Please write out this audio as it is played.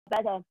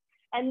better.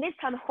 And this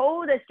time,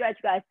 hold the stretch,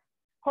 guys.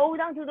 Hold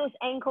on to those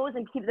ankles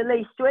and keep the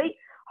legs straight.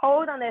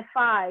 Hold on there,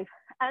 5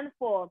 and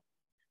 4,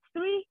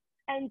 3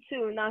 and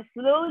 2. Now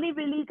slowly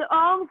release the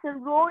arms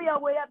and roll your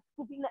way up,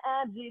 scooping the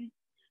abs in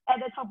at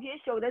the top of your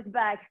shoulders,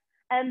 back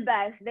and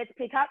back. Let's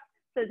pick up.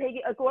 So take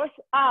it across,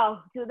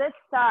 out to the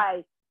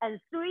side. And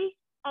 3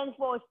 and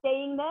 4,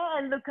 staying there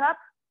and look up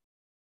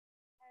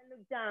and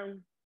look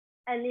down.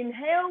 And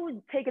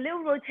inhale, take a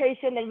little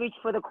rotation and reach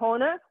for the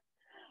corner.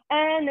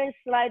 And then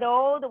slide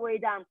all the way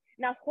down.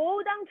 Now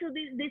hold on to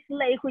this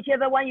leg,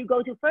 whichever one you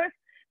go to first,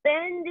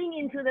 bending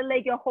into the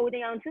leg you're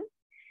holding on to.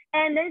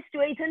 And then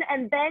straighten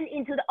and bend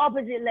into the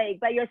opposite leg,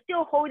 but you're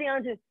still holding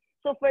on to.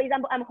 So for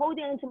example, I'm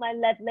holding on to my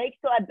left leg,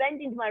 so I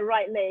bend into my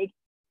right leg,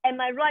 and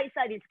my right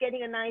side is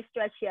getting a nice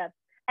stretch here.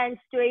 And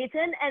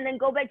straighten, and then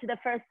go back to the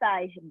first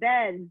side,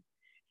 bend.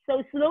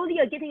 So slowly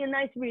you're getting a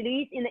nice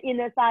release in the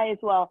inner thigh as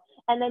well.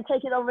 And then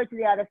take it over to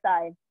the other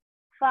side.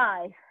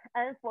 5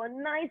 and 4,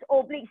 nice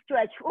oblique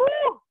stretch.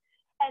 Woo!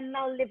 And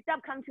now lift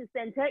up, come to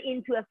center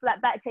into a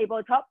flat back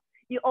tabletop.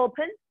 You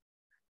open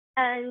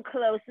and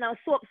close. Now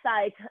swap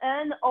sides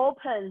and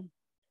open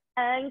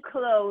and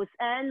close.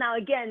 And now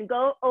again,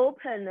 go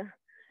open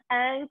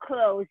and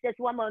close. Just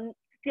one more.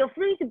 Feel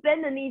free to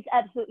bend the knees,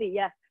 absolutely,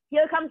 yeah.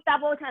 Here comes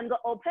double time, go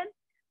open,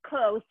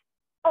 close,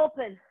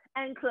 open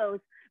and close.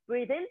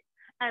 Breathe in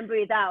and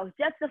breathe out.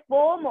 Just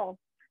 4 more.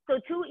 So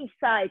 2 each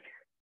side.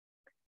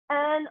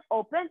 And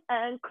open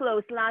and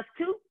close, last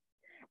 2.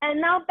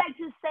 And now back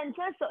to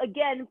center. So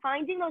again,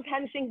 finding those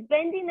hamstrings,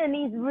 bending the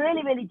knees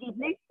really, really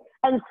deeply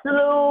and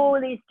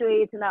slowly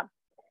straighten up.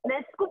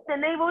 Let's scoop the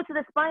navel to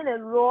the spine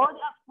and roll it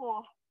up.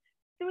 4,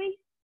 3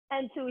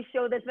 and 2,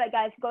 shoulders back,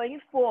 guys, going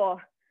 4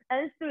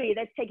 and 3.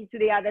 Let's take it to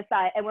the other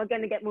side and we're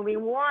gonna get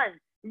moving. 1,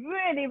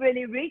 really,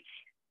 really reach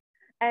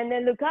and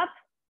then look up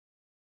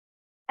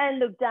and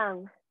look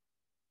down.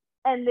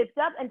 And lift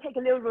up and take a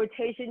little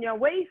rotation in your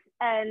waist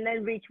and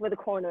then reach for the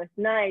corners.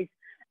 Nice.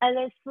 And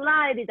then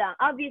slide it down.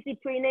 Obviously,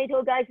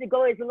 prenatal, guys, to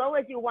go as low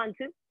as you want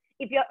to.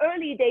 If you're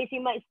early days,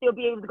 you might still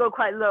be able to go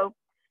quite low.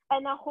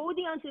 And now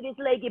holding onto this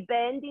leg, you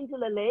bend into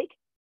the leg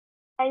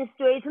and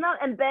straighten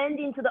out and bend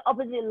into the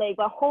opposite leg,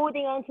 but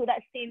holding onto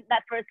that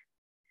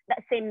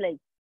same leg.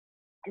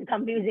 It's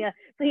confusing.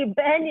 So you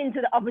bend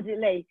into the opposite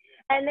leg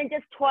and then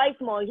just twice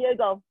more. Here you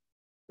go.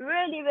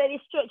 Really,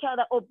 really stretch out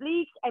the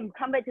obliques and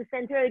come back to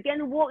center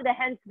again. Walk the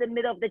hands to the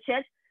middle of the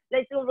chest.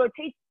 Let's go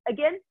rotate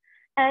again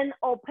and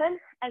open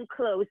and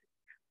close.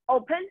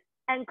 Open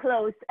and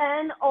close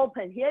and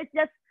open. Here's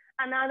just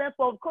another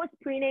for, of course,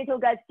 prenatal,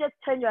 guys. Just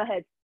turn your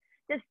head.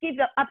 Just give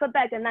your upper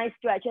back a nice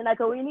stretch, and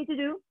that's all you need to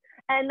do.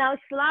 And now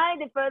slide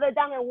it further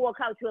down and walk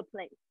out to a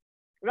plank.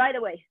 Right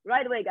away,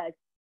 guys.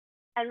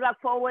 And rock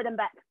forward and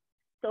back.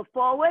 So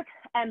forward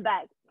and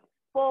back,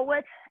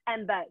 forward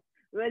and back.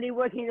 Really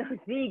working those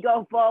feet,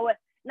 go forward.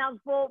 Now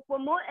for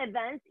more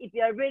advanced, if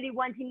you're really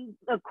wanting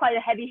quite a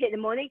heavy hit in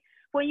the morning,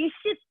 when you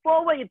shift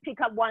forward, you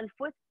pick up 1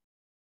 foot.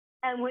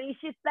 And when you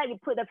shift back, you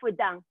put the foot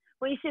down.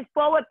 When you shift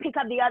forward, pick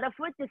up the other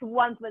foot, just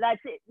 1 foot,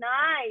 that's it,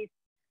 nice.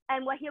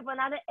 And we're here for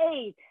another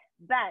 8,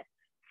 back,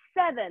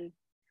 7,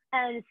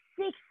 and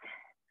 6,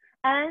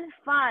 and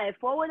 5,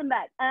 forward and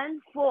back,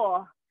 and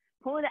 4.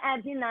 Pull the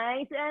abs in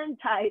nice and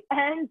tight,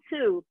 and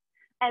 2.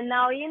 And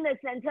now in the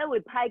center,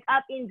 we pike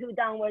up into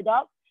downward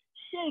dog.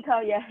 Shake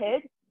out your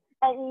head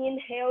and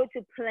inhale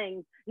to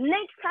plank.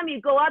 Next time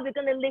you go up, you're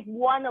gonna lift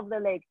one of the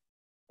legs.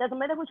 Doesn't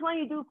matter which one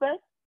you do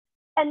first.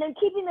 And then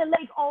keeping the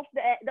leg off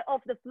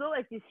the floor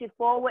as you shift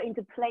forward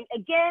into plank.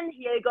 Again,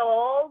 here you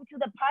go, over to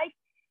the pike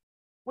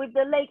with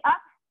the leg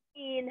up.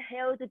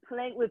 Inhale to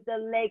plank with the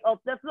leg off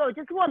the floor.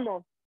 Just one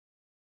more.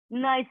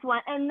 Nice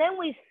one. And then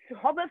we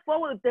hover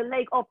forward with the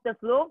leg off the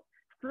floor.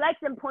 Flex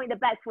and point the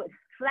back foot.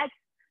 Flex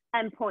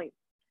and point.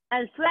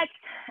 And flex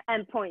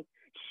and point.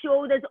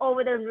 Shoulders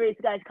over the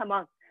wrist, guys, come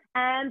on.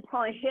 And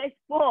point, here's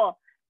 4,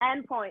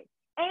 and point.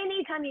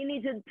 Anytime you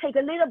need to take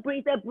a little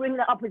breather, bring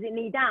the opposite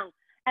knee down.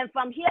 And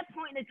from here,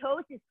 point the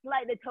toes, just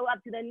slide the toe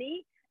up to the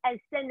knee and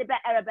send it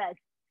back arabesque.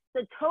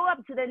 So toe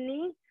up to the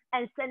knee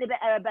and send it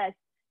back arabesque.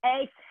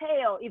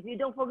 Exhale. If you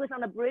don't focus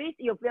on the breathe,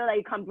 you'll feel like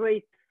you can't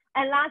breathe.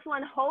 And last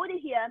one, hold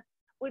it here.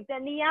 With the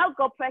knee out,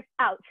 go press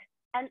out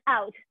and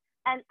out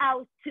and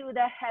out to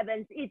the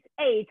heavens. It's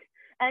 8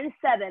 and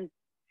 7.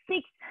 6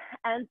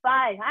 and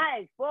 5,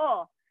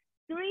 4,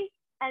 3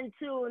 and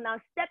 2. Now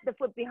step the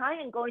foot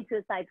behind and go into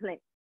a side plank.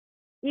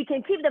 You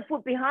can keep the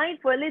foot behind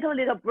for a little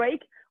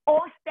break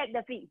or stack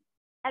the feet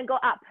and go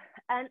up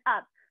and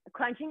up,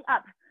 crunching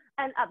up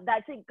and up.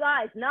 That's it,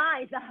 guys.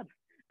 Nice, up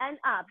and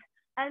up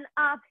and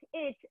up.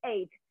 It's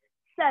 8,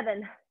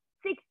 7,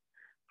 6,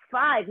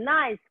 5,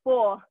 nice,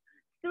 4,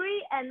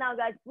 3. And now,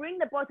 guys, bring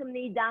the bottom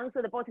knee down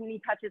so the bottom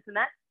knee touches the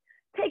mat.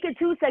 Take a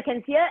 2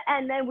 seconds here,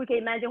 and then we can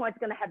imagine what's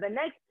going to happen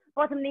next.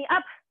 Bottom knee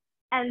up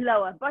and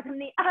lower. Bottom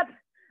knee up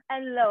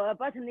and lower.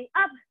 Bottom knee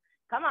up.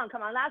 Come on,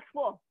 come on. Last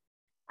 4.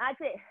 That's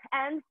it.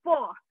 And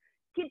 4.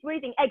 Keep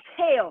breathing.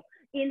 Exhale.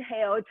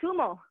 Inhale. 2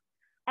 more.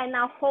 And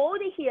now hold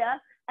it here.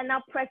 And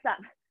now press up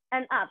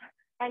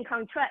and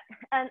contract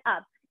and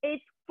up.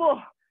 It's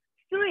 4,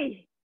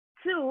 3,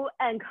 2,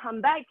 and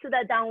come back to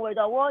the downward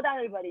dog. Well done,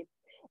 everybody.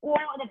 Walk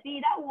the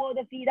feet up, walk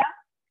the feet up.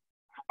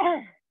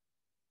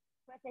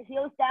 Press the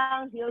heels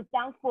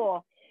down,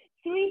 4,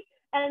 3,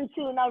 and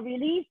 2. Now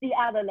release the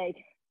other leg.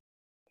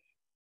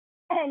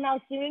 And now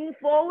swing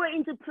forward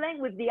into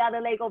plank with the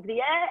other leg of the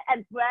air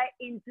and back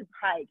into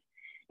pike.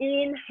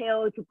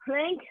 Inhale to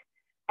plank,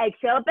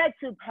 exhale back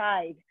to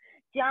pike.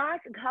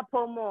 Just a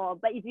couple more.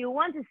 But if you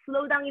want to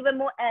slow down even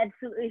more,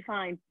 absolutely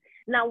fine.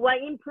 Now while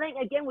in plank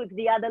again with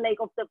the other leg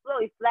of the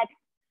floor, flex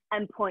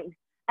and point.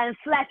 And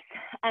flex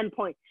and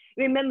point.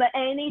 Remember,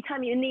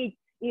 anytime you need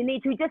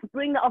to just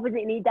bring the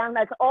opposite knee down.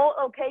 That's all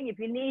okay. If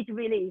you need to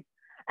release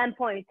and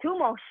point. 2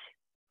 more.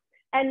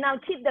 And now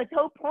keep the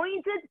toe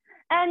pointed.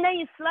 And then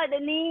you slide the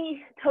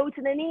knee, toe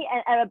to the knee,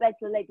 and arrow back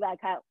the leg back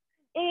out.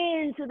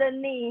 Into the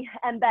knee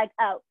and back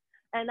out.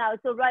 And now,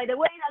 so right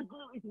away, that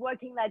glute is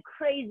working like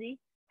crazy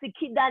to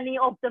keep that knee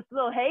off the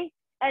floor, hey?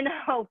 And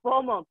now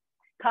 4 more.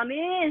 Come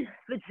in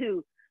for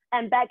 2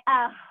 and back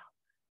out.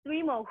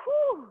 3 more.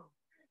 Whew.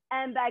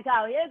 And back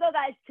out. Here you go,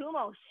 guys. 2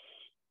 more.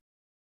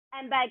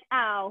 And back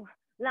out.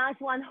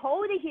 Last one.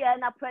 Hold it here.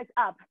 Now press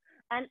up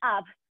and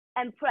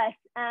press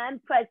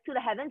to the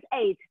heavens.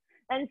 8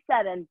 and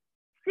 7,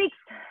 6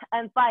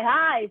 and 5.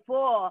 High.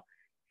 4,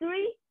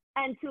 3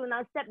 and 2.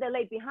 Now step the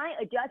leg behind.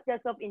 Adjust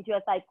yourself into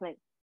a side plank.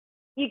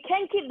 You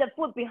can keep the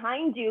foot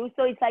behind you,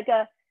 so it's like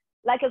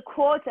a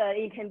quarter.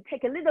 You can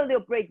take a little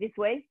break this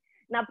way.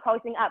 Now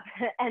pulsing up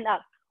and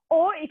up.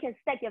 Or you can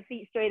stack your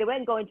feet straight away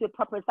and go into a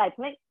proper side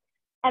plank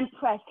and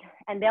press.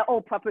 And they're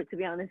all proper, to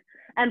be honest.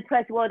 And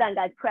press. Well done,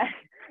 guys. Press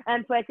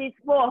and press. It's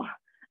 4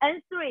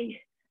 and 3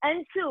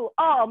 and 2.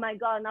 Oh my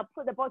God. Now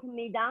put the bottom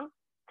knee down.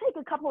 Take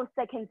a couple of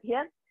seconds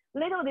here.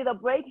 Little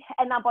break.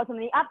 And now bottom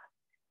knee up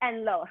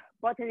and lower.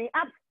 Bottom knee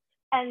up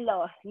and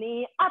lower.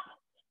 Knee up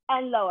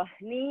and lower.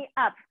 Knee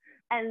up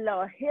and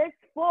lower. Here's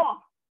 4.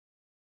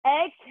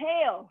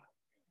 Exhale.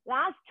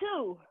 Last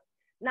 2.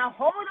 Now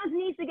hold those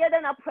knees together.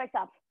 Now press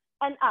up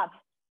and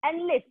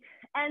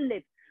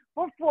lift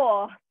for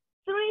 4,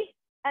 3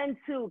 and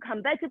 2.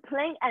 Come back to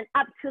plank and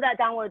up to that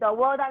downward dog.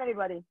 Well done,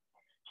 everybody.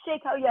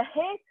 Shake out your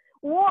head.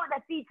 Walk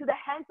the feet to the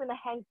hands and the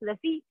hands to the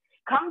feet.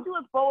 Come to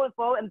a forward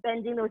fold and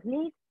bending those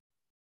knees.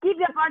 Give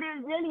your body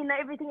really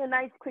everything a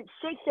nice quick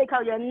shake. Shake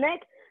out your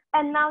neck.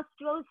 And now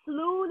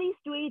slowly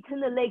straighten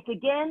the legs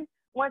again.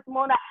 Once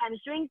more, the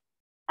hamstrings.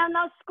 And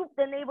now scoop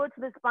the navel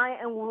to the spine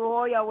and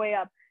roll your way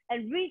up.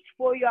 And reach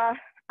for your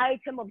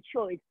item of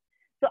choice.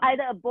 So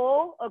either a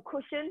ball, a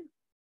cushion,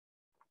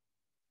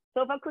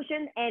 sofa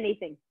cushion,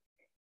 anything.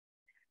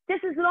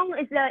 Just as long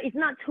as it's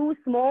not too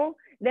small,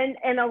 then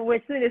as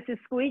soon as you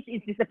squeeze,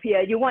 it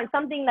disappears. You want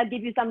something that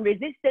gives you some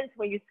resistance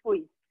when you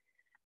squeeze.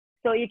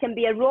 So it can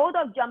be a rolled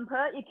up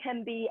jumper. It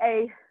can be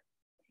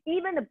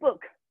even a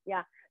book.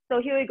 Yeah.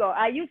 So here we go.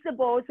 I use the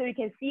ball so you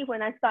can see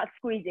when I start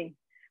squeezing.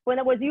 When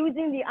I was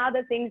using the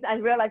other things, I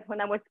realized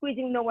when I was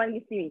squeezing, no one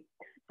can see me.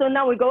 So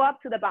now we go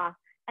up to the bar.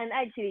 And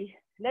actually,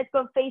 let's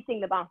go facing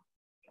the bar.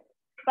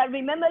 But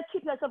remember,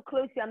 keep yourself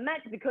close to your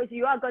mat because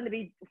you are going to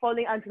be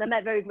falling onto the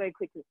mat very, very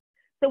quickly.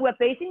 So we're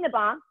facing the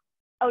bar.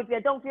 Or if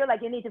you don't feel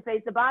like you need to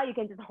face the bar, you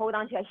can just hold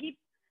on to your hips.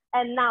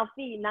 And now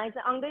feet nice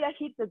and under your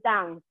hips, so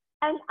down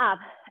and up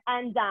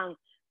and down.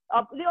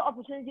 A little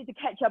opportunity to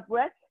catch your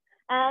breath.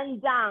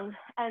 And down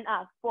and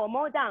up. 4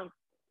 more down.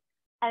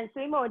 And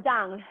 3 more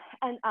down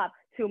and up.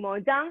 2 more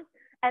down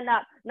and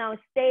up. Now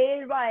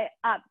stay right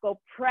up. Go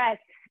press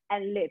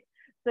and lift.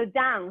 So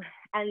down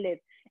and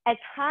lift. As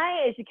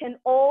high as you can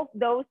off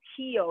those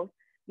heels.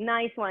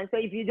 Nice one. So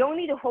if you don't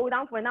need to hold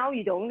on for now,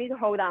 you don't need to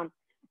hold on.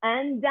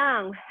 And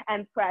down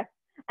and press.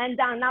 And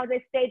down. Now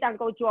they stay down.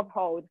 Go drop,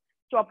 hold,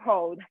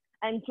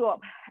 and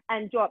drop,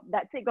 and drop.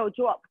 That's it. Go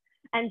drop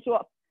and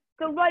drop.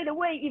 So right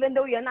away, even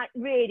though you're not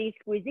really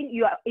squeezing,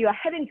 you are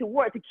having to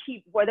work to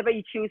keep whatever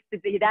you choose to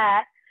be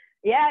there.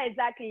 Yeah,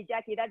 exactly,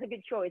 Jackie. That's a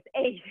good choice.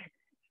 8,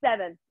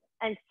 7,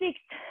 and 6,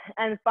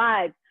 and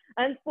 5,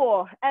 and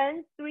 4,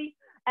 and 3.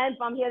 And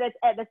from here, let's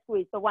add the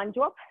squeeze. So 1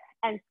 drop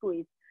and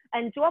squeeze,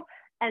 and drop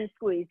and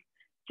squeeze,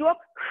 drop,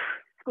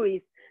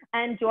 squeeze,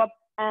 and drop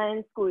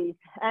and squeeze,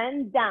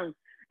 and down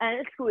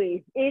and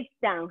squeeze. It's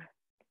down.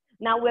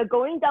 Now we're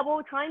going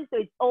double time, so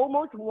it's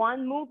almost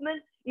one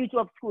movement. You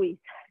drop, squeeze,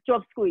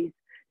 drop, squeeze,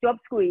 drop,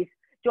 squeeze,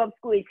 drop,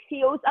 squeeze.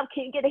 Heels up.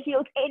 Can't get the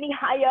heels any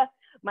higher.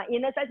 My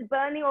inner side is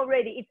burning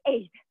already. It's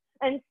 8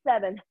 and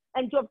 7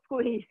 and drop,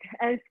 squeeze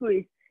and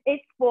squeeze.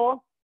 It's 4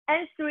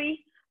 and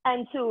 3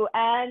 and 2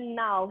 and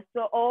now.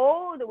 So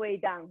all the way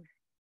down.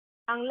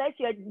 Unless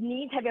your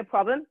knees have a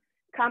problem,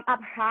 come up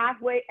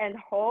halfway and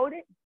hold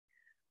it.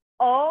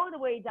 All the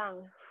way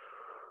down.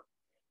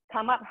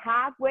 Come up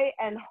halfway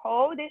and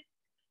hold it.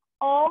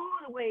 All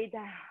the way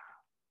down.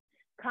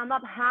 Come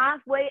up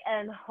halfway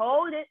and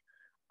hold it.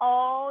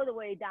 All the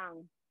way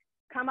down.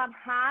 Come up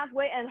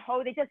halfway and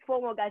hold it. Just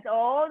 4 more, guys.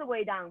 All the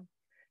way down.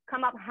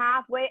 Come up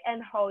halfway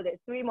and hold it.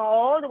 3 more.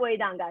 All the way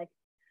down, guys.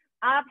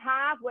 Up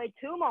halfway.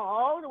 2 more.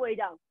 All the way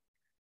down.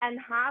 And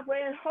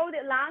halfway and hold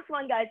it. Last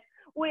one, guys.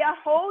 We are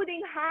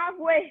holding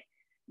halfway.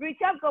 Reach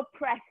up, go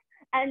press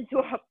and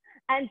drop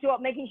and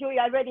drop, making sure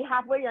you're already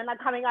halfway, you're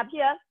not coming up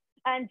here,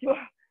 and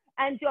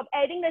drop,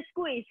 adding the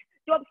squeeze,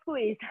 drop,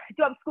 squeeze,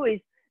 drop, squeeze,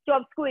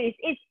 drop, squeeze.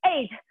 It's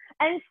 8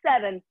 and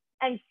 7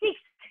 and 6,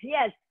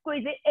 yes,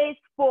 squeeze it is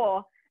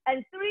 4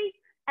 and 3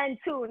 and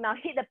 2. Now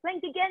hit the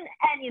plank again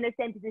and in the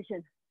same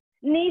position.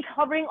 Knees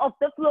hovering off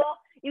the floor,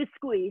 you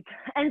squeeze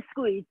and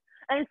squeeze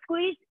and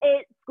squeeze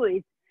it,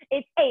 squeeze.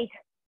 It's 8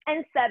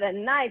 and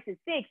 7, nice, 6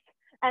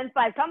 and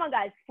 5. Come on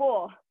guys,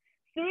 4,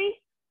 3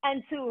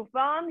 and 2.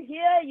 From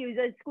here, you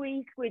just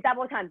squeeze, squeeze,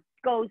 double time.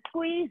 Go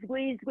squeeze,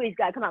 squeeze, squeeze,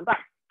 guys. Come on, pop,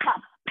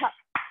 pop, pop,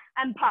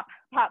 and pop,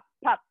 pop,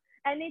 pop.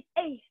 And it's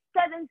 8,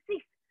 7,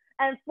 6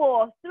 and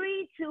 4,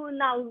 3, 2.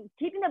 Now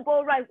keeping the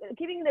ball right,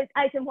 keeping the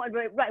item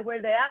right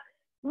where they are,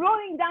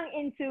 rolling down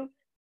into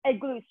a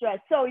glute stretch.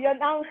 So you're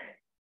now,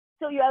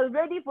 so you are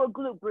ready for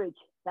glute bridge.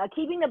 Now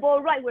keeping the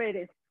ball right where it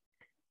is.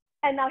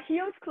 And now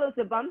heels close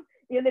the bum.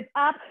 You lift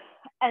up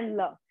and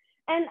low,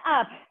 and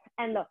up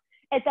and low.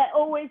 As I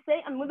always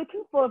say, I'm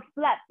looking for a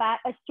flat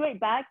back, a straight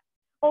back,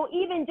 or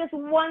even just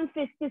 1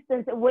 fist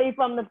distance away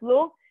from the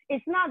floor.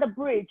 It's not a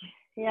bridge,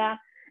 yeah.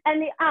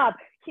 And the up,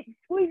 keep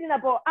squeezing the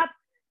ball up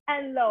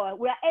and lower.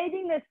 We're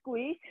adding the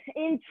squeeze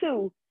in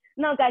 2.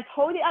 Now guys,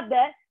 hold it up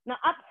there. Now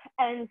up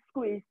and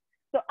squeeze.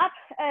 So up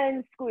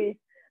and squeeze,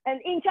 and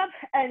inch up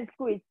and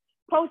squeeze.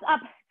 Pulse up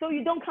so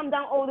you don't come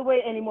down all the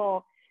way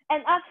anymore.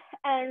 And up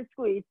and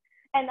squeeze,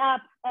 and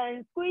up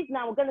and squeeze.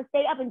 Now we're gonna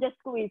stay up and just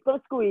squeeze, go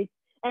squeeze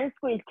and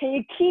squeeze. Can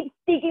you keep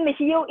sticking the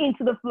heel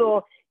into the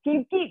floor?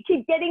 Can you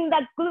keep getting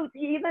that glute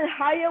even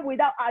higher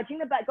without arching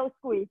the back? Go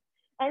squeeze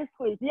and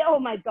squeeze. Yeah, oh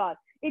my God.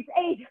 It's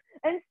 8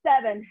 and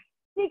 7,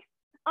 6,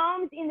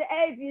 arms in the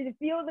air. You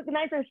feel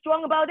nice and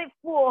strong about it.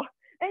 4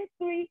 and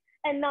 3,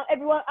 and now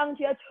everyone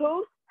onto your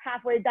toes,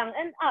 halfway down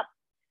and up,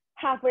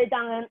 halfway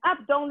down and up.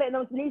 Don't let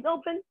those knees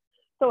open.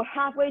 So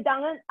halfway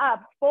down and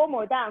up, 4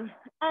 more down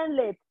and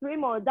lift, 3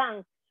 more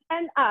down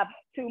and up,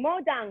 2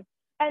 more down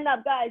and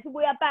up. Guys,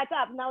 we are back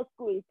up. Now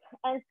squeeze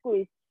and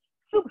squeeze,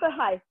 super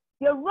high.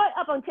 You're right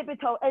up on tippy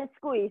toe and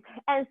squeeze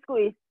and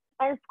squeeze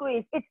and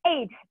squeeze. It's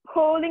 8,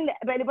 pulling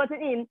the belly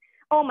button in.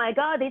 Oh my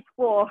God, it's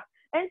 4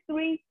 and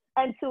 3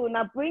 and 2.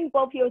 Now bring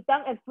both heels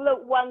down and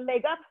float one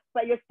leg up,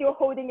 but you're still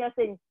holding your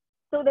thing.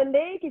 So the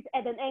leg is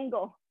at an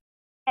angle.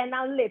 And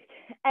now lift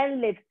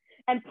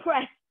and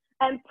press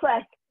and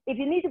press. If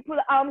you need to put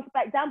the arms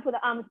back down, put the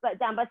arms back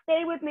down. But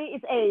stay with me,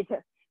 it's 8,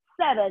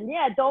 7.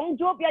 Yeah, don't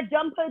drop your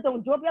jumper,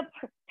 don't drop your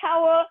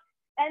towel.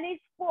 And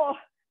it's 4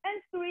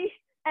 and 3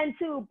 and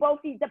 2.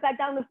 Both feet back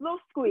down the floor,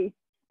 squeeze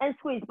and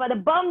squeeze. But the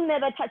bum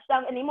never touch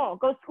down anymore.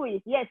 Go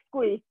squeeze, yes,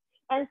 squeeze.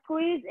 And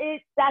squeeze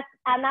it, that's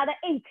another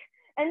 8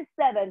 and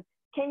 7.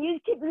 Can you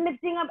keep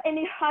lifting up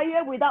any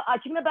higher without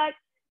arching the back?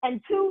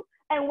 And 2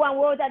 and 1,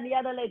 roll that the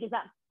other leg is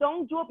up.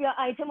 Don't drop your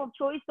item of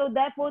choice, so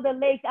therefore the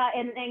legs are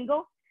at an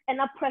angle. And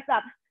now press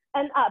up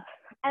and up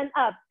and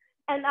up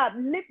and up.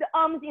 Lift the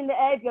arms in the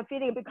air if you're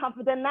feeling a bit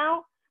confident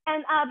now.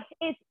 And up,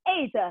 it's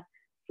 8,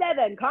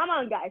 7, come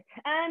on guys,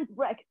 and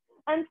break.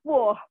 And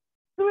 4,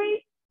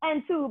 3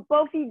 and 2,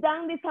 both feet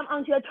down, this time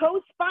onto your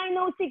toes.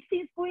 Final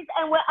 16, squeeze,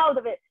 and we're out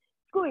of it.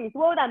 Squeeze,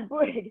 well done,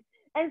 break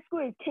and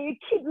squeeze. Can you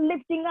keep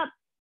lifting up,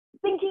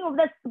 thinking of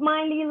that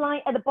smiley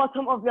line at the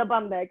bottom of your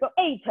bum there. Go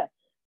 8,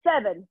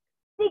 7,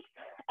 6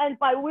 and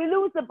 5. We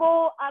lose the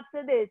ball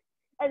after this.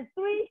 And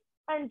 3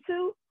 and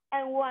 2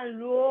 and 1,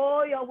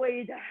 roll your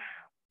way down.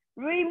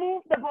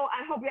 Remove the ball.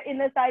 I hope your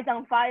inner thighs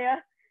on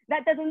fire.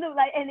 That doesn't look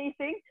like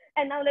anything.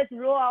 And now let's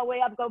roll our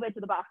way up, go back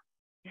to the bar.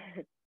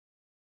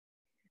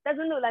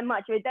 Doesn't look like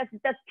much, right? That's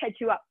catch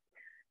you up.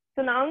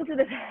 So now onto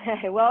the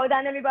side. Well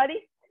done,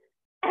 everybody.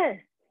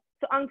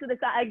 So onto the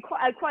side.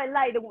 I quite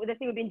like the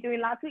thing we've been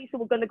doing last week, so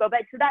we're going to go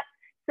back to that.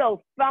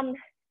 So from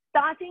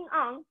starting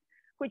on,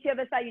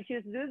 whichever side you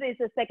choose to do, this is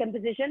the second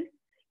position.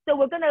 So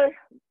we're going to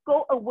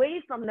go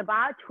away from the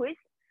bar, twist,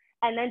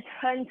 and then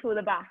turn to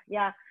the bar.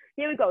 Yeah,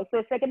 here we go.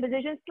 So second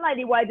position,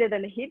 slightly wider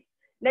than the hip.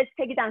 Let's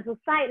take it down. So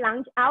side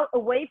lunge out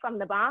away from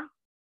the bar,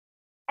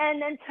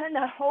 and then turn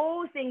the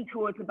whole thing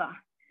towards the bar.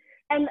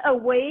 And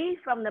away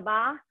from the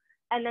bar,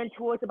 and then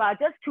towards the bar.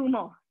 Just 2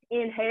 more.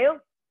 Inhale,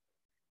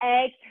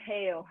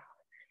 exhale.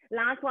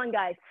 Last one,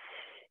 guys.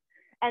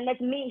 And let's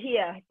meet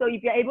here. So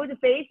if you're able to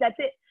face, that's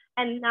it.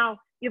 And now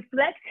you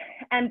flex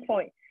and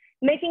point.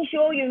 Making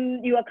sure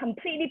you are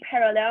completely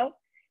parallel.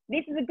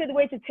 This is a good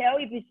way to tell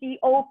if you see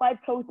all 5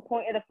 toes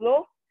point at the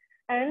floor.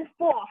 And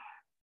 4,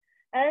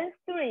 and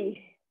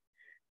 3,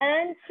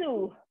 and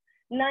 2.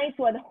 Nice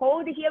one.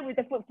 Hold here with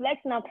the foot flex.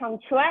 Now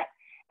contract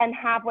and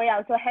halfway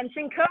out. So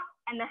hamstring curl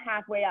and then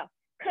halfway out.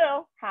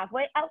 Curl,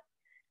 halfway out.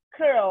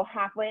 Curl,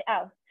 halfway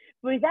out.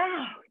 Breathe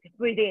out,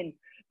 breathe in,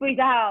 breathe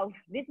out.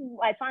 This is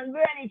what I find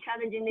really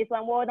challenging, this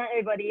one. Well done,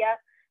 everybody, yeah?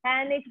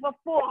 And it's for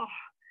 4,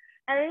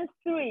 and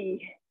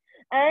 3,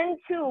 and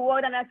 2.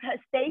 Well done.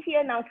 Stay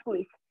here now,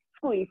 squeeze,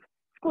 squeeze,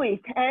 squeeze,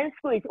 and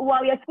squeeze.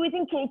 While you're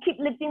squeezing, can you keep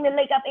lifting the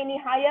leg up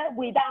any higher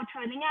without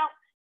turning out?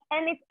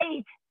 And it's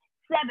 8,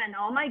 7,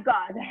 oh my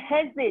God.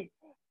 That's it.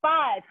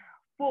 5,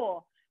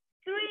 4,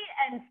 3,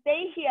 and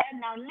stay here.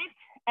 Now lift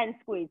and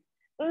squeeze,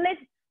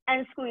 lift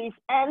and squeeze,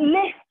 and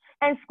lift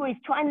and squeeze.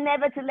 Try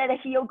never to let the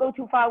heel go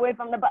too far away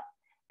from the butt.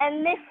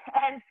 And lift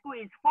and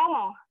squeeze. 4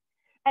 more.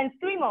 And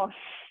 3 more.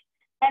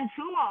 And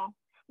 2 more.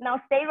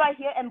 Now stay right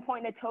here and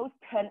point the toes.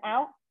 Turn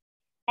out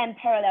and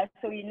parallel.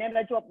 So you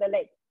never drop the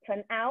leg.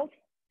 Turn out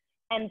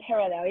and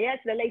parallel. Yes,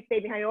 the leg stay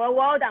behind you.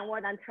 Well done,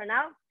 well done. Turn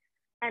out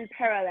and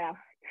parallel.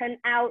 Turn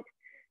out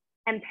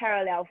and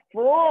parallel.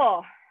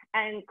 4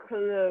 and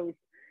close.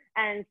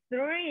 And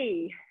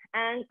 3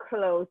 and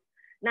close.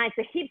 Nice.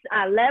 The hips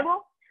are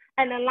level.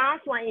 And the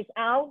last one is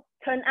out.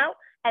 Turn out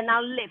and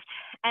now lift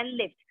and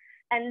lift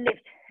and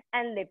lift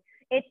and lift.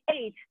 It's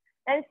 8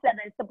 and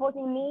 7.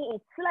 Supporting knee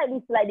is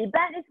slightly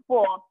back. It's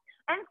 4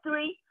 and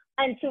 3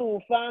 and 2.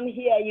 From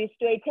here, you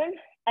straighten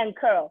and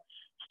curl.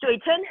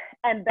 Straighten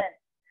and bend.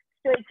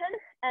 Straighten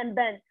and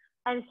bend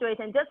and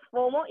straighten. Just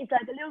 4 more. It's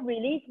like a little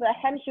release for the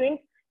hamstrings.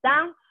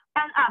 Down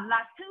and up.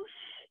 Last 2.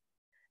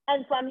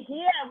 And from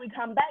here, we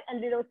come back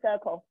and little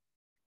circle.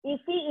 You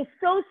see, it's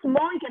so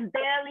small, you can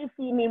barely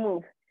see me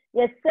move.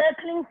 You're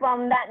circling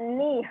from that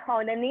knee.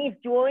 Oh, the knee is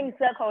drawing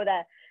circle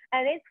there.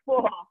 And it's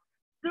 4,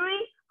 3,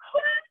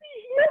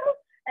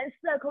 and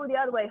circle the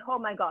other way. Oh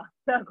my God,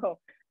 circle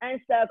and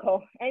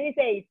circle. And it's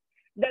 8.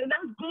 Those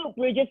glute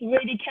bridges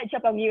really catch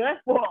up on you.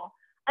 4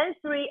 and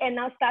 3, and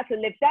now start to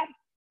lift up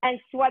and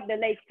swipe the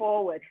leg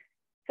forward.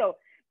 So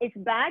it's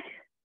back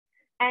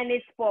and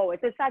it's forward.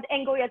 So start to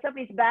angle yourself.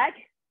 It's back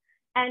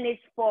and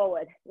it's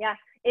forward. Yeah,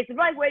 it's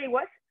right where it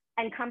was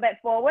and come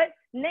back forward.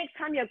 Next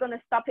time you're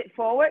gonna stop it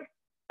forward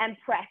and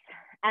press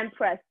and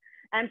press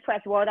and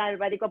press. Well done,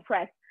 everybody. Go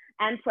press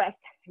and press.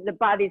 The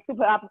body is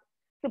super up,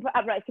 super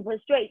upright, super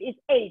straight. It's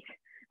 8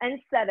 and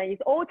 7.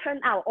 It's all turn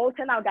out,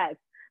 guys.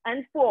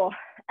 And 4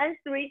 and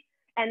 3,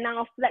 and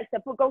now flex the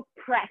foot. Go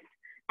press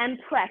and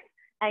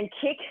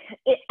kick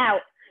it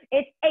out.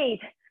 It's 8,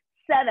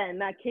 7.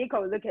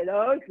 Makiko, look at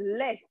those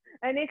legs.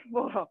 And it's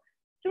 4,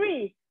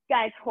 3.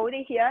 Guys, hold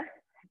it here,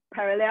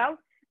 parallel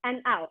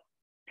and out.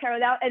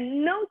 Parallel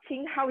and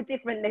noting how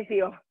different they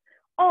feel.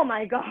 Oh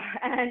my God,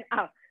 and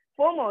out.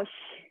 4 more,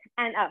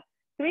 and out.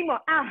 3 more,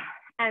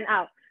 and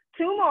out.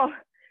 2 more,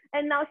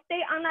 and now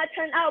stay on that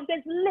turn out.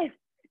 Just lift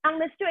on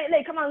the straight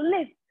leg. Come on,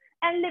 lift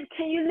and lift.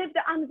 Can you lift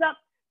the arms up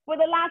for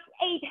the last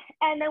 8?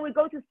 And then we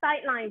go to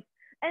sidelines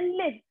and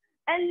lift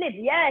and lift.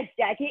 Yes,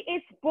 Jackie,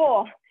 it's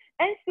 4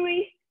 and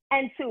 3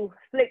 and 2.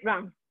 Flip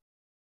round.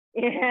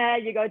 Yeah,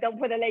 you go. Don't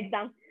put the legs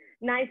down.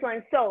 Nice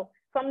one. So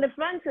from the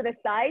front to the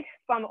side,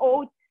 from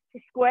all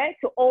square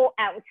to all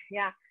out.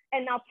 Yeah,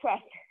 and now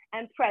press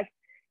and press.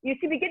 You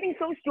should be getting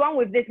so strong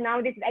with this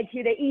now. This is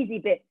actually the easy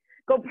bit.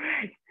 Go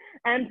press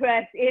and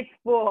press. It's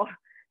 4,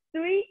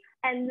 3,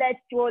 and let's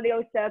draw a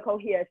little circle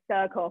here.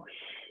 Circle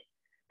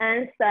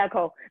and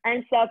circle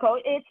and circle.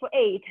 It's for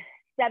 8,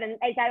 7.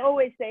 As I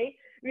always say,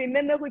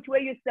 remember which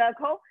way you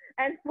circle.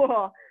 And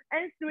 4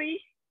 and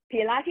 3.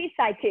 Pilates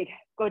side kick.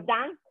 Go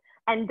down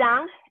and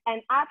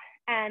up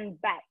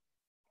and back.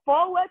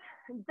 Forward,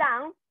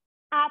 down,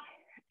 up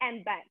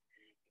and back.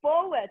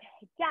 Forward,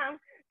 down.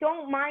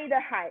 Don't mind the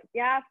height.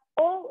 Yeah.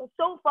 All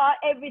so far,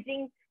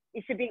 everything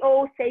it should be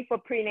all safe for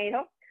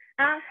prenatal.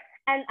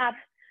 And up.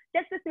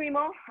 Just the 3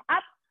 more.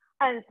 Up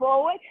and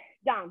forward,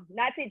 down.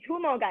 That's it. 2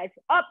 more, guys.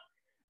 Up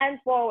and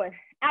forward.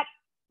 Up.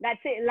 That's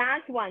it.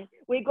 Last one.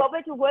 We go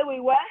back to where we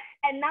were,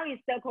 and now you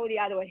circle the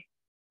other way.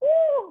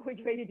 Woo! Which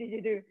way did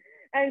you do?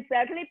 And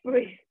circle it.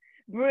 Breathe,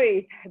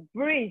 breathe,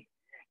 breathe.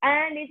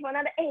 And it's for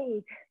another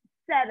 8,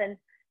 7,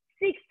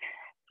 6,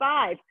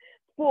 5,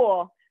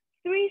 4,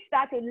 3.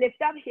 Start to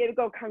lift up. Here we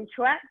go.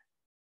 Contract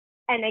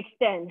and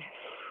extend.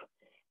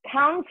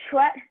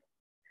 Contract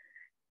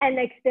and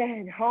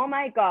extend. Oh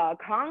my God.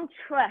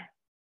 Contract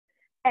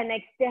and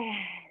extend.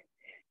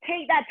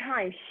 Take that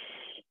time.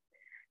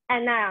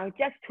 And now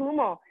just 2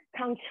 more.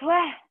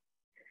 Contract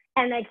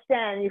and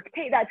extend. You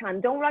take that time.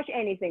 Don't rush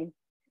anything.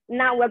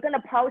 Now we're going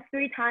to pause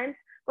 3 times.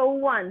 Go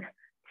 1,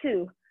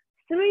 2,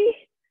 3,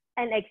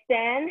 and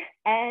extend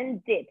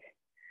and dip.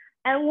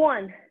 And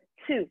 1,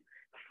 2,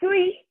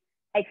 3,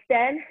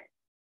 extend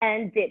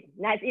and dip.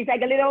 Nice. It's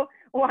like a little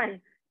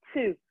 1,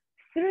 2,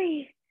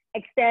 3,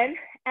 extend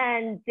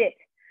and dip.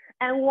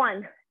 And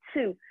 1,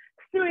 2,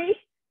 3,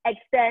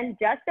 extend.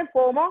 Just the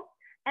 4 more.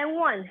 And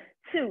 1,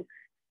 2,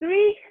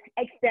 3,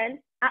 extend,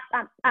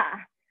 up.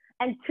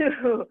 And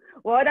 2.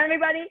 Well done,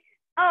 everybody.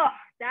 Oh,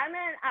 down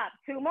and up.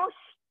 2 more.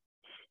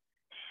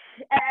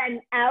 And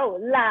out.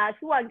 Last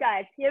one,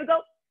 guys. Here we go.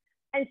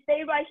 And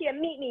stay right here.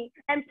 Meet me.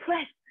 And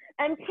press,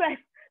 and press,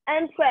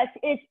 and press.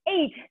 It's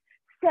 8,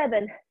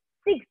 7,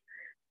 6,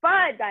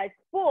 5, guys.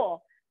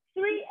 4,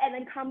 3, and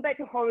then come back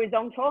to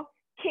horizontal.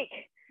 Kick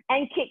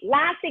and kick.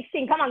 Last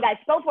 16. Come on, guys.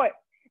 Go for it.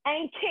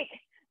 And kick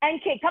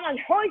and kick. Come on.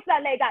 Hoist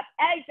that leg up.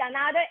 It's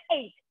another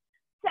 8,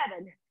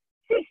 7,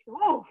 6,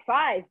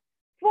 5,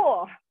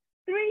 4,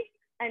 3,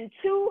 and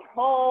 2.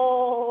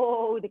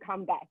 Hold.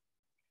 Come back.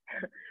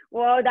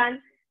 Well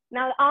done.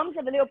 Now the arms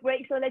have a little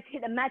break, so let's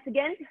hit the mat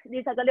again.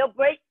 This has a little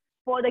break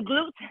for the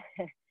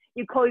glutes.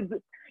 You call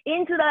it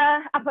into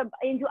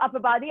upper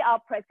body. I'll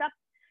press up.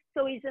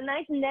 So it's a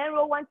nice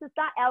narrow one to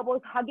start.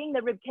 Elbows hugging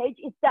the rib cage.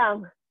 It's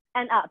down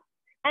and up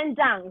and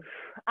down,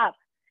 up.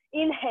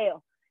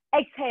 Inhale,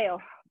 exhale,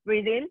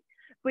 breathe in,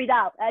 breathe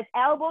out. As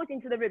elbows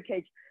into the rib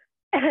cage.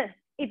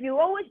 If you've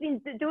always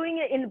been doing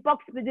it in the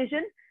box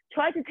position,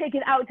 try to take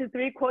it out to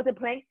 3/4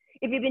 plank.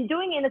 If you've been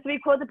doing it in a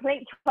 3/4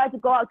 plank, try to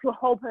go out to a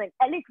whole plank,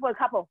 at least for a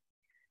couple.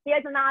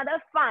 Here's another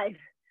 5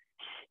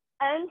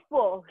 and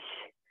 4.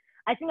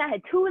 I think I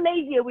had 2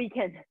 lazier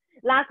weekends.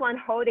 Last one,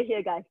 hold it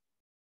here, guys.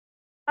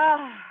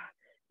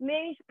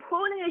 Means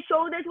pulling your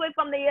shoulders away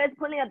from the ears,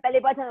 pulling your belly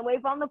button away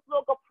from the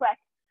floor. Go press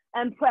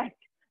and press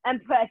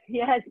and press.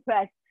 Yes,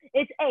 press.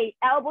 It's 8.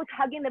 Elbows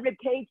hugging the rib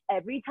cage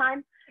every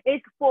time.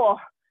 It's 4,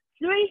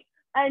 3,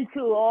 and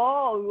 2.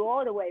 Oh,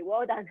 roll the way.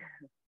 Well done.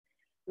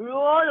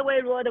 Roll the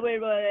way, roll the way,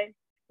 roll the way.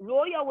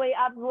 Roll your way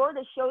up. Roll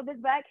the shoulders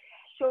back,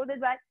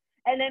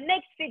 and then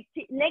next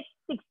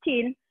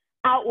 16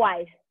 out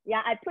wide.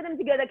 Yeah, I put them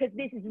together because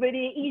this is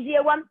really an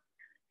easier one.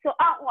 So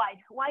out wide,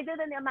 wider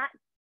than your mat.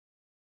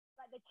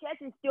 But the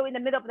chest is still in the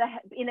middle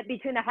of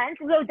between the hands.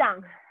 Roll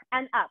down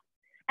and up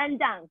and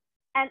down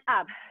and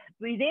up.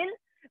 Breathe in,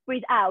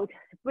 breathe out,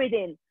 breathe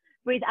in,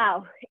 breathe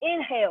out.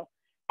 Inhale,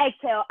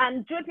 exhale.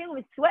 I'm dripping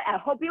with sweat. I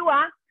hope you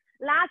are.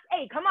 Last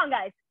 8. Come on,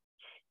 guys.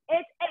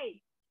 It's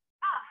 8.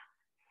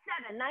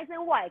 7. Nice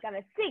and wide. Got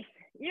a 6.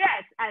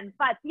 Yes. And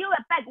 5. Feel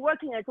the back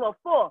working as well.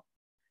 4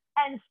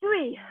 and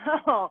 3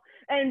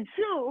 and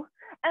 2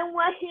 and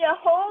 1 here.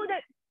 Hold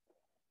it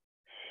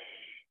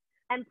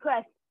and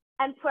press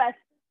and press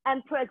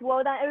and press.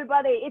 Well done,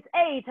 everybody. It's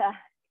 8,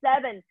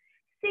 7,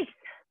 6,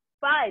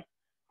 5,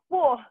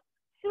 4,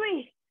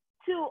 3,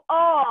 2.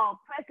 Oh,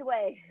 press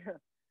away.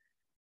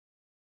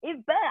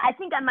 It burns. I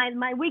think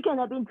my weekend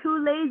have been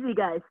too lazy,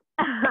 guys.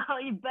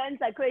 It burns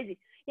like crazy.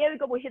 Here we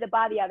go. We hit the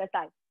body other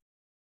side.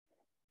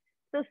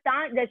 So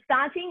the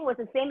starting was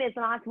the same as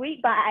last week,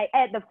 but I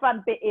add the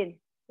front bit in.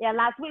 Yeah,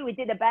 last week we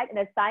did the back and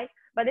the side,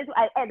 but this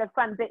I add the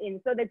front bit in.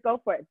 So let's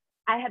go for it.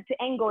 I have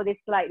to angle this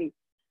slightly.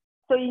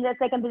 So in the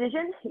second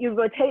position, you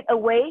rotate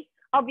away.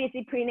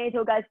 Obviously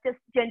prenatal, guys, just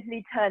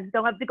gently turn.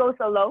 Don't have to go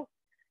so low.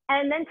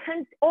 And then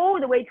turn all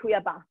the way to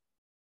your bar.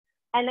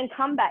 And then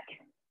come back.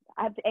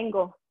 I have to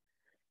angle.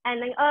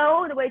 And then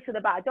all the way to the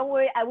bar. Don't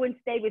worry, I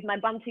won't stay with my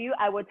bum to you.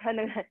 I will turn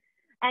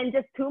and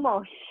just 2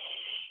 more.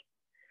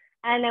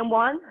 And then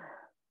 1.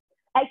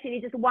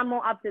 Actually, just 1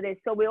 more after this.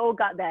 So we all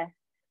got there.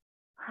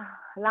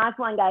 Last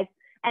one, guys.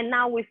 And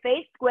now we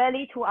face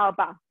squarely to our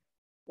bar.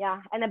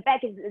 Yeah, and the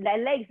back is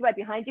the legs right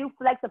behind you.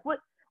 Flex the foot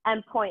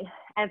and point,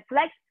 and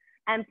flex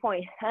and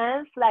point,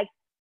 and flex.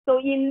 So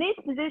in this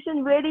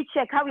position, really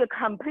check how you're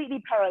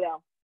completely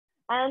parallel.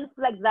 And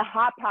flex the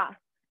hard part.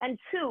 And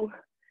 2.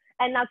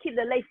 And now keep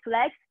the legs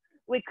flexed.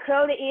 We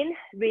curl it in,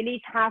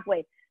 release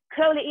halfway.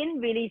 Curl it in,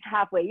 release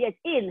halfway. Yes,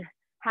 in,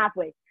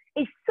 halfway.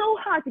 It's so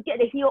hard to get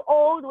the heel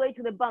all the way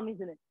to the bum,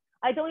 isn't it?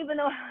 I don't even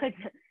know how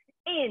to.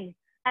 In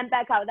and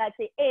back out. That's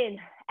it. In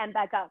and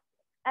back out.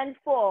 And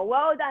 4.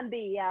 Well done,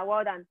 B. Yeah,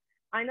 well done.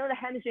 I know the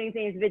hamstring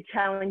thing is a bit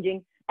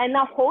challenging. And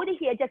now hold it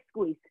here. Just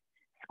squeeze.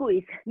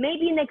 Squeeze.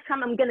 Maybe next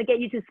time I'm going to get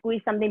you to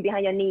squeeze something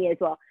behind your knee as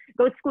well.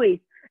 Go squeeze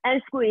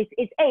and squeeze.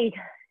 It's 8,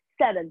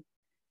 7,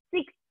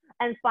 6,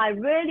 and 5.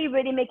 Really,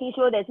 really making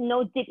sure there's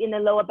no dip in the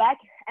lower back.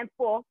 And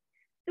 4,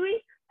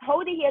 3.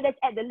 Hold it here. Let's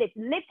add the lift.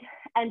 Lift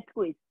and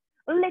squeeze.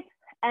 Lift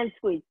and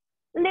squeeze.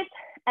 Lift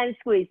and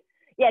squeeze.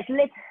 Yes,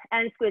 lift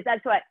and squeeze.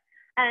 That's right.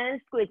 And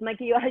squeeze.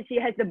 Mikey, she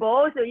has the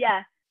ball. So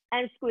yeah.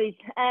 And squeeze.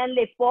 And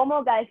lift. 4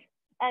 more, guys.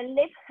 And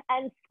lift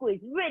and squeeze.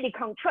 Really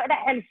contract the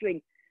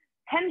hamstring.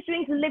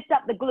 Hamstrings lift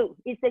up the glute.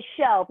 It's the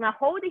shelf. Now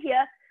hold it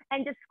here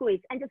and just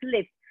squeeze and just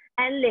lift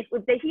and lift.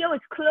 With the heel as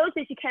close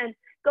as you can.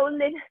 Go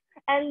lift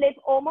and lift.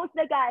 Almost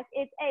there, guys.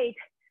 It's 8,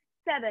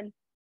 7,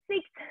 6,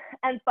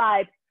 and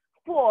 5,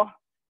 4,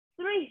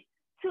 3,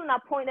 2. Now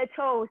point the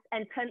toes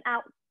and turn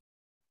out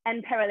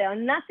and parallel.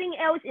 Nothing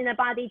else in the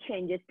body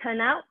changes.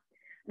 Turn out.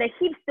 The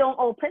hips don't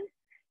open.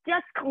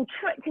 Just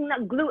contracting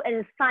that glute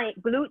and side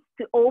glutes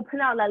to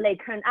open out the leg.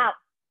 Turn out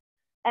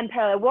and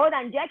parallel. Well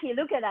done, Jackie.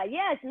 Look at that.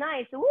 Yes,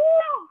 nice. Woo!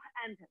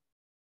 And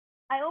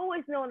I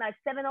always know that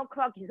 7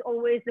 o'clock is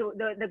always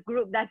the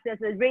group that's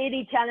just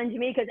really challenging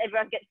me because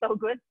everyone gets so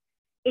good.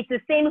 It's the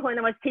same when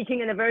I was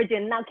teaching in the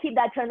Virgin. Now keep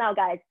that turn out,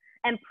 guys,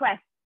 and press.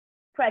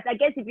 Press. I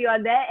guess if you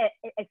are there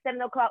at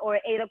 7 o'clock or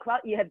 8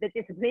 o'clock, you have the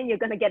discipline, you're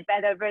going to get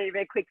better very,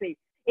 very quickly.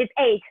 It's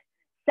 8,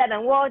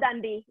 7. Well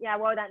done, B. Yeah,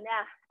 well done.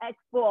 Yeah, X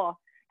 4.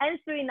 And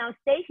 3. Now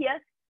stay here,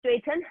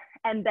 straighten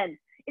and bend.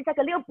 It's like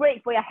a little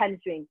break for your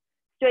hamstring.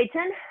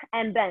 Straighten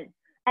and bend,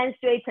 and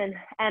straighten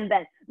and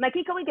bend.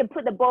 Makiko, we can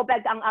put the ball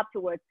back down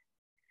afterwards.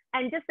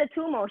 And just the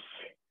 2 more.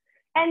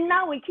 And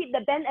now we keep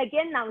the bend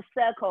again. Now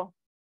circle.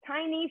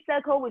 Tiny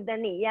circle with the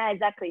knee. Yeah,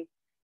 exactly.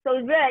 So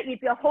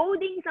if you're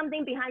holding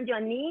something behind your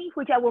knee,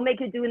 which I will make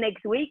you do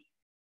next week,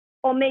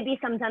 or maybe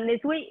sometime this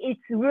week, it's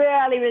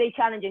really, really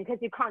challenging because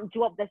you can't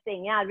drop the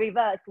thing. Yeah,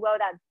 reverse. Well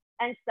done.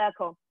 And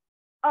circle.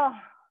 Oh,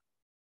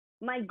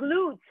 my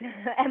glutes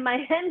and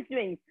my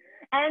hamstrings.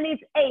 And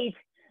it's 8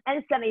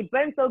 and 7. It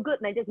burns so good,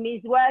 man. It just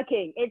means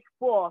working. It's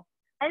 4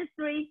 and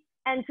 3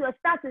 and 2.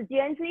 Start to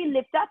gently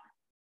lift up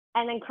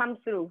and then come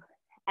through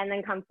and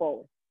then come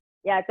forward.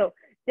 Yeah, so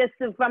just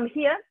from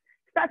here,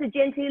 Start to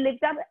gently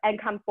lift up and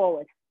come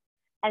forward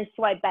and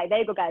swipe back. There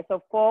you go, guys.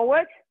 So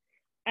forward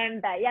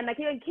and back. Yeah, make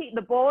sure you keep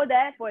the ball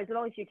there for as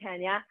long as you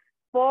can, yeah?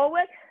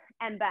 Forward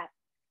and back.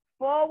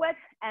 Forward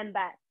and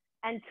back.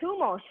 And 2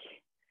 more.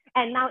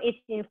 And now it's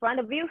in front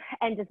of you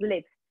and just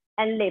lift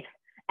and lift.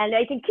 And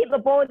you can keep the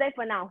ball there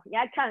for now.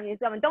 Yeah, count it.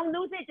 Don't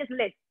lose it, just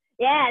lift.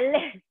 Yeah,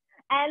 lift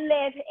and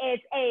lift.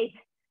 It's 8,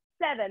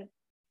 7,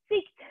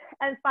 6,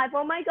 and 5.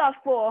 Oh my God,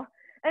 4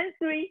 and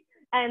 3.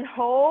 And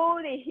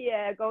hold it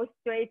here. Go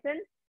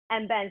straighten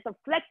and bend. So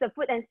flex the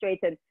foot and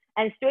straighten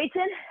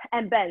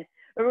and bend.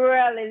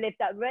 Really lift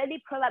up,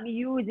 really pull up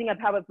using a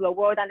pelvic floor.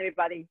 Well done,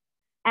 everybody.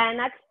 And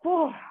that's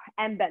 4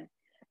 and bend.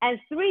 And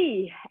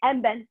 3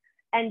 and bend.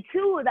 And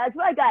 2, that's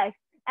right, guys.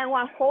 And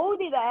 1, hold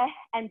it there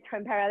and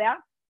turn parallel,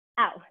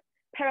 out.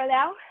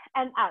 Parallel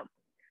and out.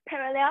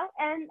 Parallel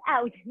and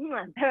out.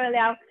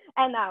 Parallel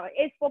and out.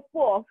 It's for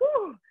 4.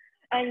 Whew.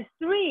 And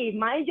 3,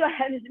 mind your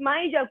hands,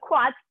 mind your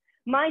quads,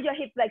 mind your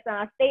hip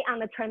flexor. Stay on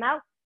the turn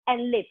out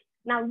and lift.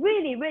 Now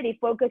really, really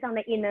focus on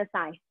the inner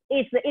side.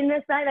 It's the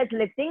inner side that's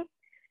lifting.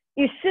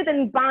 You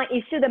shouldn't bind,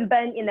 it shouldn't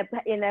bend in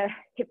the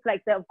hip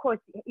flexor. Of course,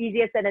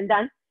 easier said than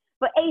done.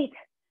 But 8,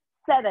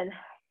 7,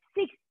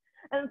 6,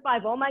 and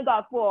 5. Oh my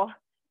God, 4,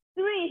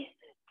 3,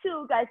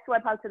 2. Guys,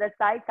 swipe out to the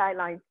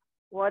sidelines.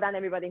 Well done,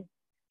 everybody.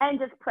 And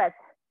just press.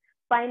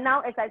 By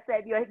now, as I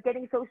said, you're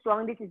getting so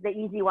strong. This is the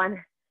easy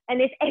one. And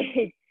it's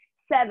 8,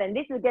 7.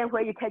 This is again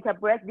where you catch your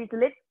breath, this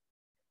lift.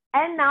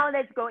 And now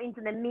let's go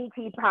into the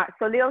meaty part.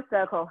 So little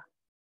circle.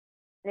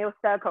 Little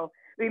circle.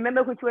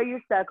 Remember which way you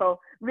circle.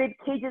 Rib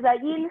cages are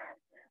in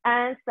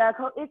and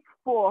circle. It's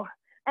 4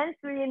 and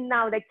 3.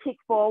 Now the kick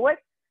forward.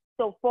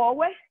 So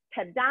forward,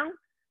 tap down,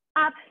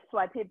 up,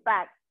 swipe it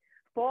back.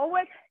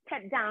 Forward,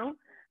 tap down,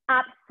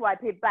 up,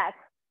 swipe it back.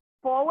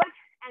 Forward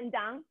and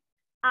down,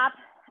 up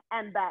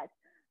and back.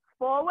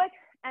 Forward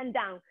and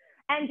down.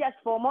 And just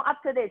 4 more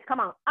after this. Come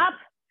on, up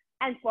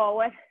and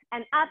forward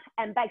and up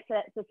and back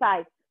to the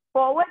side.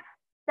 Forward,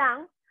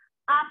 down,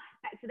 up,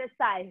 back to the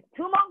side.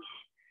 2 more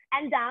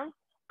and down,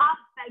 up,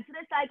 back to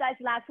the side, guys.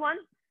 Last one.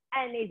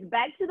 And it's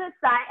back to the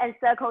side and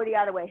circle the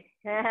other way.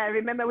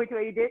 Remember which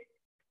way you did?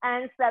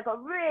 And circle.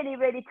 Really,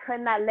 really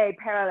turn that leg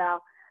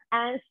parallel.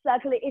 And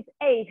circle it. It's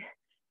 8,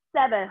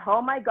 7.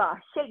 Oh my God.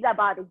 Shake that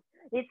body.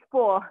 It's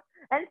 4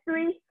 and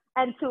 3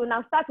 and 2.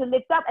 Now start to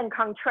lift up and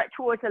contract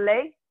towards the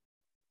leg.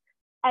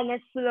 And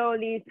then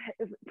slowly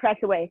press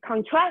away.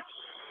 Contract.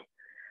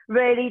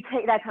 Really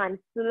take that time.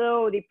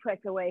 Slowly press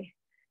away.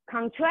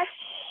 Contract.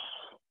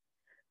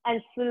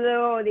 And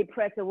slowly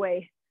press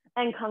away.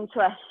 And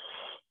contract.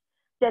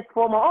 Just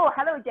 4 more. Oh,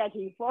 hello,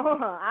 Jackie. 4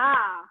 more.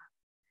 Ah.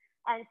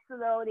 And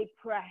slowly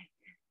press.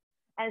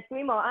 And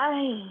 3 more.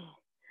 Ah.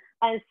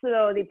 And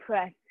slowly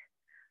press.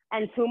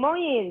 And 2 more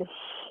in.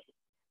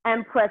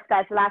 And press,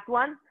 guys. Last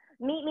one.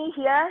 Meet me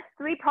here.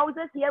 3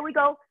 poses. Here we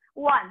go.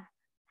 1,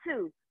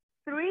 2,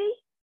 3.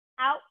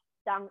 Out,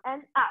 down,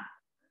 and up.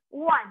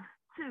 1,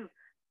 2,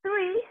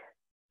 3.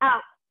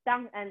 Out,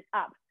 down, and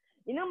up.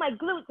 You know, my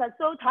glutes are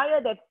so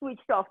tired they've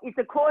switched off. It's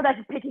the core that's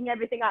picking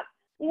everything up.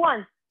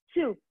 1,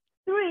 2,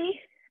 3.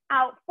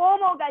 Out. 4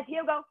 more, guys.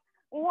 Here we go.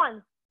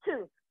 1,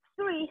 2,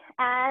 3.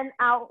 And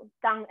out,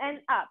 down, and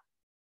up.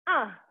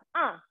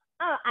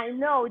 I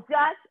know.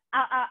 Just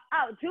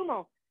out. 2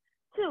 more.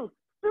 2,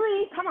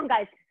 3. Come on,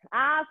 guys.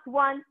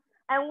 1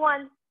 and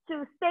 1,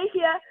 2. Stay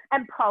here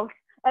and pulse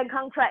and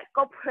contract.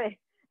 Go pray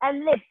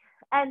and lift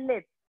and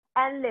lift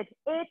and lift.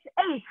 It's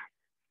 8,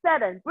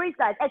 7. Breathe,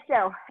 guys.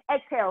 Exhale.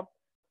 Exhale.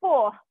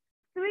 4,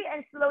 3.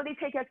 And slowly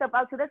take yourself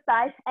out to the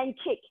side and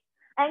kick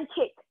and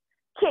kick.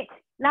 Kick.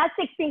 Now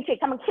 16 kick.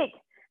 Come on, kick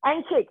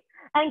and kick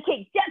and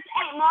kick. Just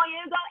 8 more.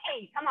 You go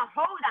 8. Come on,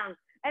 hold on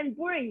and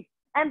breathe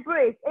and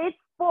breathe. It's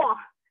 4,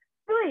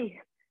 3,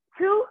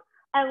 2,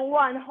 and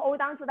 1.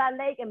 Hold on to that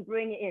leg and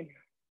bring it in.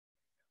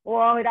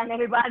 Well done,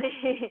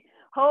 everybody.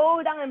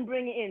 Hold on and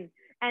bring it in.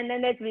 And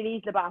then let's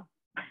release the bar.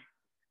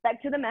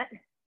 Back to the mat.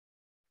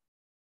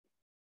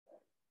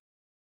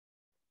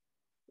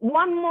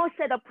 1 more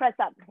set of press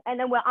up. And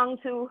then we're on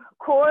to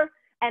core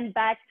and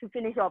back to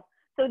finish off.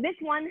 So this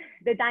one,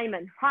 the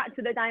diamond. Heart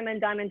to the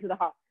diamond, diamond to the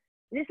heart.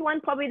 This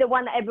one, probably the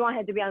one that everyone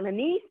has to be on the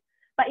knees.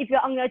 But if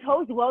you're on your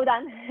toes, well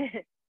done.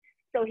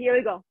 So here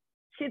we go.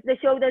 Shift the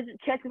shoulders,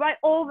 chest right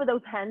over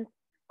those hands.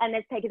 And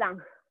let's take it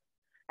down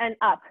and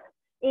up.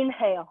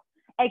 Inhale,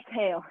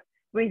 exhale.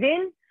 Breathe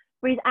in,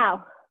 breathe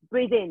out.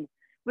 Breathe in,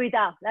 breathe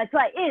out. That's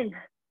right. In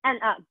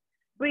and up.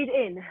 Breathe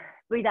in,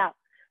 breathe out.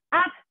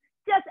 Up.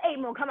 Just 8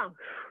 more. Come on.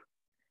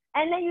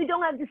 And then you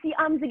don't have to see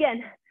arms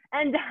again.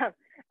 And down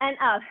and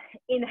up.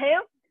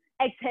 Inhale,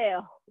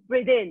 exhale.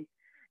 Breathe in.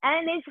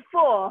 And it's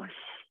 4.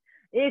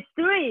 It's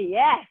 3.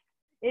 Yes.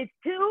 It's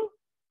 2.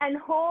 And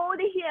hold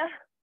it here.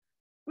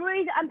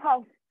 Breathe and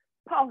pulse.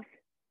 Pulse.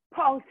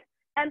 Pulse.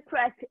 And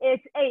press.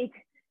 It's 8,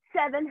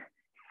 7,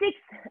 6,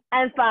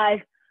 and 5,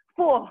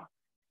 4,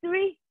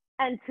 3,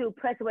 and 2.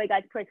 Press away,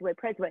 guys. Press away.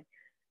 Press away.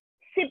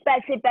 Sit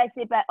back. Sit back.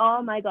 Sit back.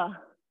 Oh my God.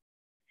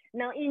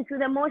 Now into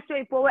the more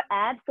straightforward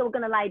abs. So we're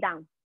gonna lie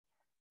down.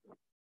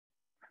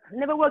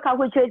 Never work out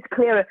which is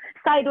clearer.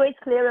 Sideways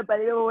clearer, but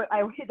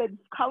I hit the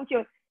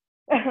culture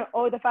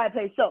or the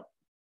fireplace. So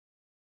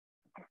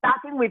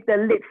starting with the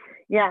lips,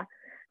 yeah.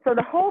 So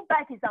the whole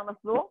back is on the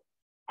floor,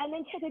 and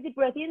then take a deep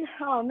breath in.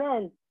 Oh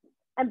man,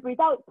 and breathe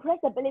out. Press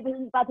the belly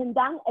button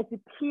down as you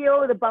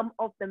peel the bum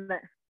off the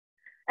mat,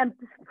 and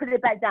put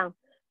it back down.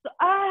 So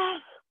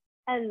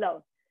and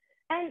low,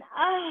 and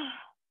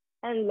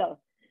and low,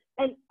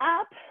 and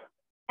up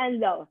and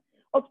low.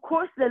 Of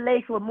course, the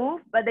legs will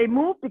move, but they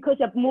move because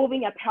you're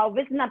moving your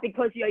pelvis, not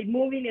because you're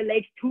moving your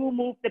legs to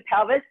move the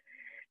pelvis.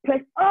 Press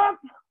up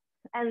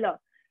and low.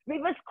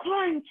 Reverse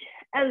crunch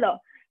and low.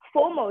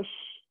 4 more.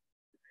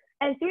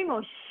 And 3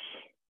 more.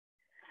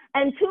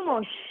 And 2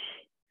 more.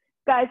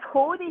 Guys,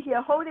 hold it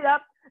here. Hold it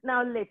up.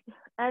 Now lift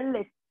and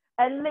lift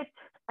and lift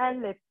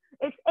and lift.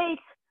 It's 8,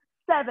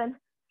 7,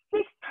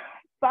 6,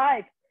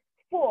 5,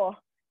 4,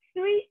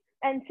 3,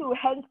 and 2.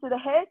 Hands to the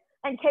head.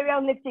 And carry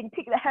on lifting.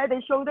 Pick the head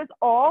and shoulders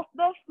off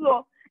the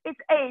floor. It's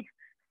 8,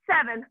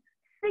 7,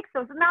 6.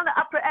 So now the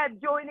upper abs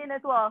join in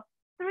as well.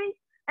 3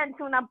 and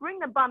 2. Now bring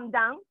the bum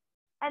down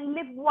and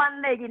lift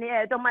one leg in the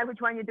air. Don't mind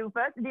which one you do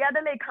first. The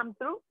other leg comes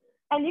through.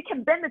 And you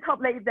can bend the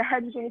top leg if the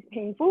hamstring is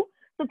painful.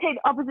 So take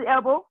the opposite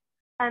elbow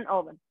and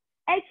over.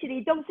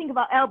 Actually, don't think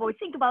about elbow.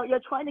 Think about you're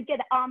trying to get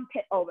the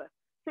armpit over.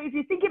 So if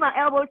you're thinking about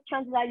elbows,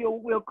 chances are you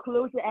will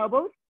close the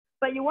elbows.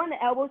 But you want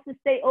the elbows to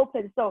stay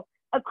open. So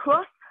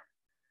across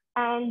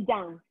and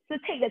down. So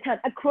take the turn.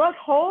 Across,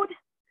 hold,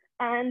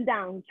 and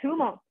down. 2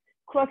 more.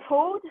 Cross,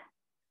 hold,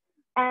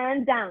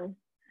 and down.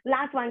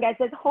 Last one, guys.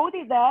 Just hold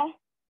it there.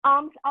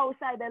 Arms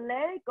outside the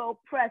leg. Go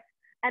press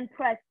and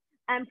press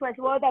and press.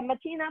 Well done,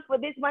 Martina. For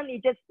this one, you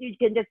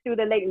can just do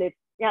the leg lift.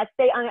 Yeah,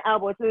 stay on your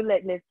elbows, do the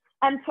leg lift.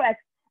 And press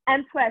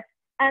and press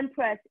and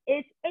press.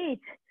 It's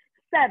 8,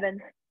 7,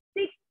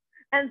 6,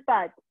 and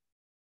 5,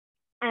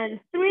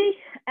 and 3,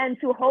 and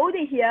 2. Hold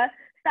it here.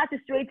 Start to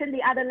straighten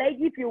the other leg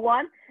if you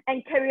want,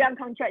 and carry on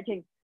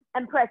contracting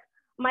and press.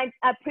 My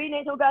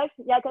prenatal guys,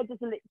 yeah,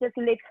 just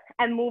lift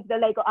and move the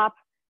leg up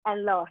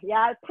and lower.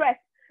 Yeah, press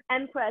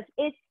and press.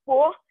 It's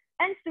 4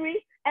 and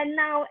 3, and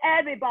now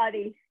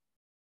everybody,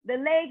 the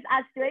legs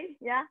are straight.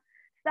 Yeah,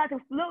 start to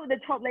float the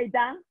top leg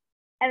down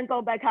and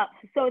go back up.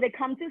 So they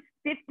come to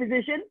 5th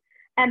position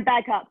and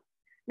back up.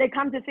 They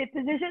come to 5th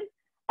position,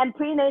 and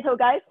prenatal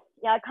guys,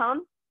 yeah,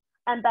 come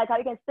and back up.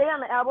 You can stay on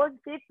the elbows,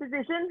 5th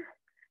position.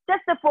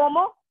 Just the 4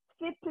 more,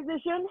 5th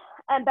position,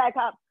 and back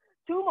up.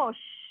 2 more,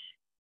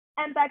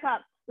 and back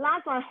up.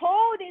 Last one,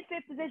 hold in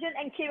 5th position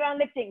and keep on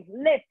lifting.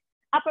 Lift,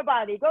 upper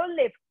body, go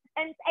lift.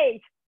 And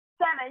 8,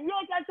 7,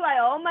 yeah, that's right.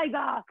 Oh my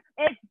God.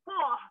 It's 4,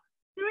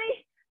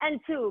 3, and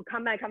 2.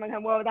 Come back,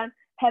 well done.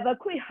 Have a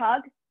quick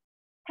hug.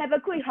 Have a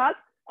quick hug.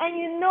 And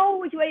you know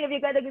which way you're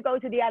going to go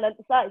to the other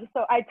side.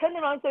 So I turn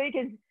around so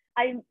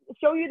I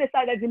show you the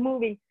side that's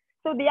moving.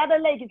 So the other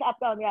leg is up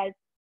down, guys.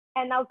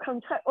 And now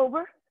contract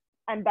over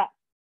and back.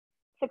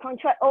 So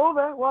contract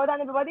over, well done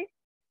everybody,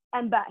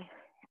 and back.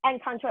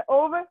 And contract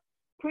over.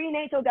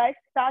 Prenatal guys,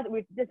 start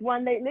with just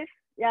 1 leg lift.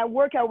 Yeah,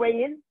 work our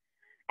way in.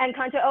 And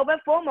contract over,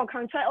 4 more,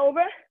 contract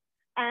over,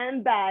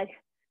 and back.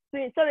 So,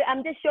 sorry,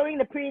 I'm just showing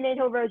the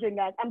prenatal version,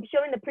 guys. I'm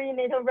showing the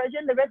prenatal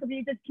version. The rest of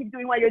you just keep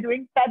doing what you're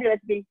doing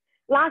fabulously.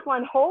 Last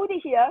one, hold it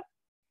here.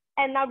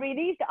 And now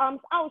release the arms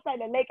outside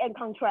the leg and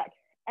contract.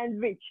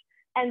 And reach,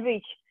 and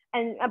reach.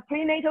 And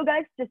prenatal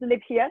guys, just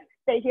lift here,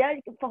 stay here.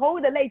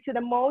 Hold the leg to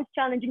the most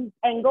challenging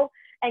angle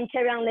and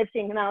carry on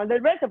lifting. Now the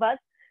rest of us,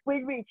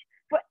 we reach.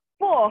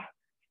 4,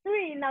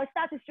 3, now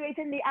start to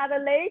straighten the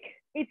other leg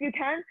if you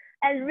can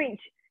and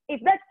reach.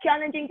 If that's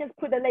challenging, just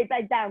put the leg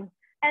back down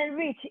and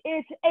reach.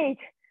 It's 8,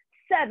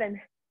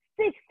 7,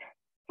 6,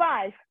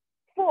 5,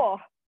 4,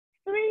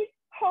 3,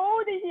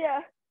 hold it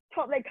here.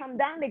 Top leg come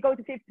down, they go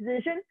to 5th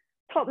position.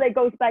 Top leg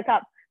goes back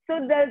up. So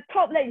the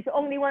top leg is the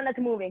only one that's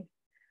moving.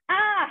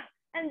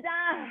 And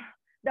down.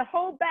 The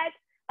whole back,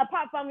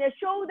 apart from your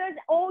shoulders,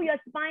 all your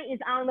spine is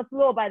on the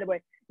floor, by the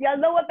way. Your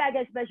lower back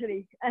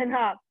especially, and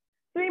up.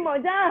 3 more,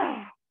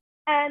 down,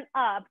 and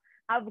up.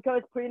 Of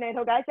course,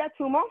 prenatal guys, that's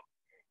 2 more.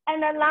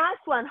 And the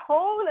last one,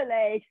 hold the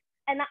legs,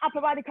 and the upper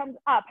body comes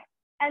up,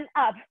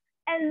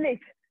 and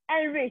lift,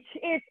 and reach.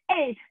 It's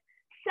 8,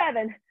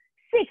 7,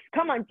 6,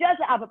 come on, just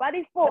the upper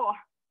body. 4,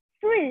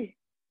 3,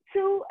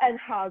 2, and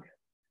hug.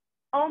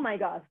 Oh my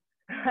God,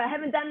 I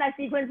haven't done that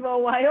sequence for a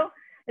while.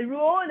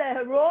 Roll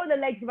the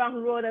legs around,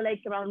 roll the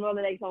legs around, roll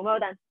the legs around. Well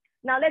done.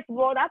 Now let's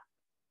roll up.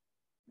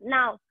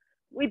 Now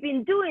we've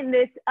been doing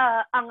this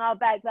on our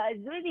back, but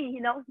it's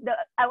really,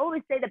 I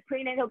always say the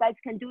prenatal guys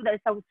can do this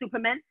of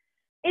Superman.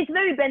 It's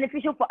very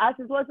beneficial for us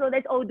as well. So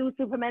let's all do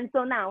Superman.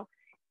 So now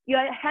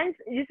your hands,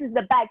 this is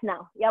the back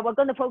now. Yeah, we're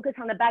going to focus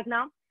on the back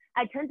now.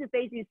 I turn to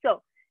face you.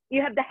 So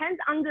you have the hands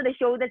under the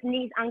shoulders,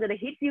 knees under the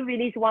hips. You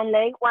release 1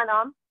 leg, 1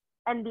 arm,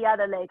 and the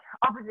other leg,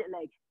 opposite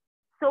leg.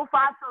 So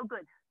far, so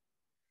good.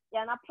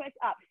 Yeah, now press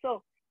up.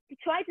 So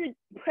try to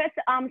press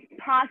the arms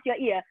past your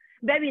ear.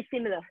 Very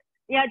similar.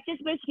 Yeah,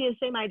 just basically the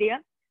same idea.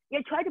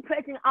 You try to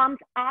press the arms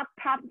up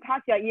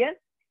past your ear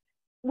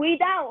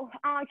without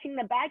arching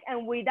the back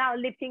and without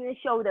lifting the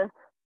shoulders.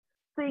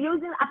 So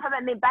using the upper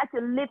and mid back to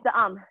lift the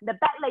arm. The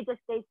back leg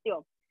just stays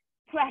still.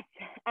 Press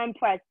and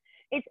press.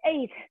 It's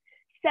 8,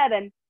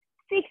 7,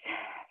 6,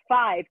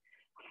 5,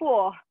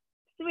 4,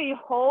 3.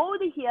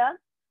 Hold here.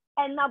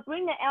 And now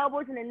bring the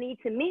elbows and the knee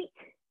to meet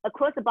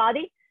across the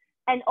body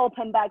and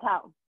open back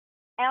out.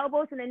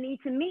 Elbows and the knee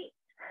to meet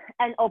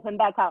and open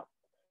back out.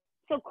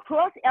 So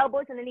cross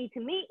elbows and the knee to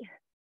meet,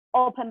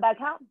 open back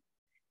out.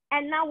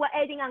 And now we're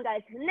adding on,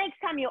 guys. Next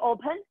time you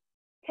open,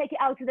 take it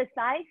out to the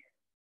side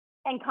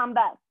and come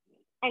back.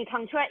 And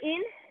contract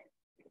in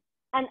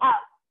and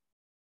out.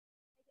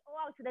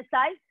 All out to the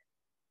side,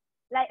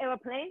 like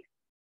airplane,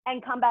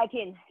 and come back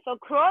in. So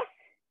cross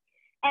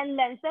and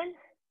lengthen,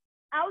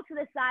 out to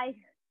the side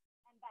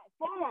and back.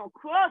 4 more,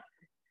 cross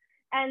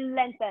and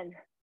lengthen,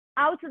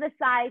 out to the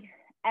side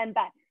and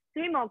back.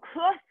 3 more,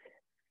 cross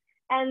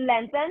and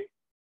lengthen,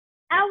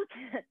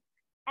 out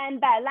and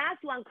back. Last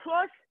one,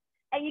 cross,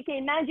 and you can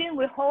imagine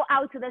we hold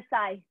out to the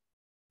side.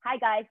 Hi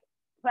guys,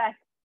 press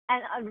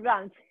and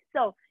around.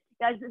 So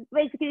guys,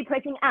 basically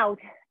pressing out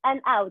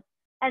and out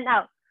and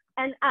out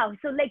and out.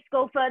 So legs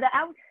go further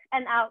out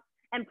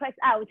and press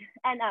out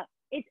and out.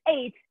 It's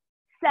 8,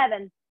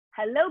 7,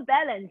 hello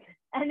balance,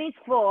 and it's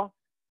 4,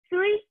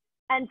 3,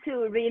 and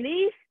 2.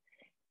 Release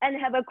and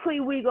have a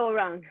quick wiggle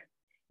around.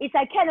 It's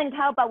like cat and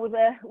cow, but with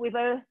a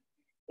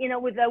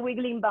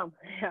wiggling bum.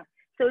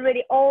 So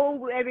really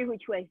every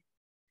which way.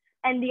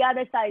 And the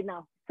other side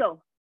now.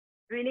 So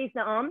release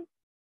the arm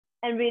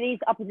and release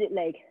opposite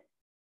leg.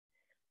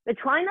 But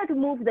try not to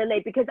move the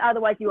leg because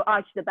otherwise you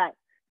arch the back.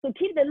 So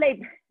keep the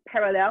leg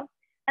parallel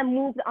and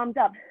move the arms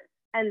up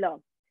and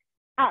low.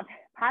 Up,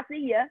 past the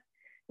ear.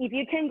 If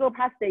you can go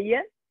past the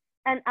ear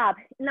and up.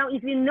 Now,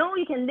 if you know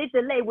you can lift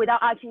the leg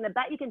without arching the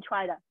back, you can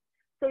try that.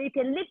 So you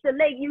can lift the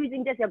leg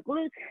using just your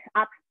glutes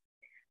up.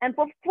 And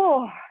for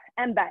 4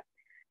 and back.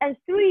 And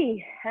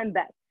 3 and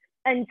back.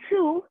 And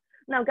 2,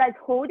 now guys,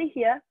 hold it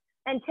here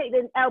and take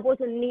the elbows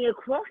and knee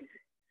across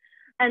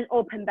and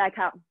open back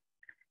out.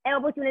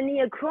 Elbows and the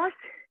knee across,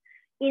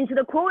 into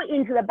the core,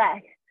 into the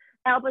back.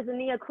 Elbows and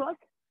knee across,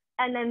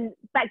 and then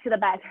back to the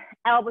back.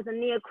 Elbows and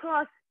knee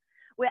across.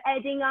 We're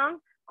adding on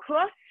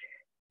cross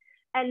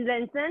and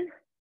lengthen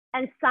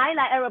and side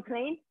like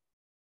aeroplane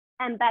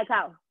and back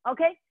out.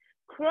 Okay?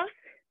 Cross,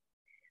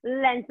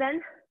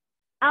 lengthen,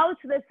 out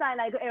to the side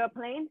like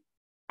aeroplane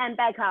and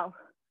back out.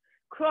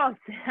 Cross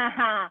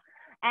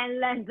and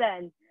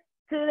lengthen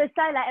to the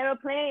side like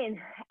aeroplane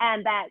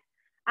and back.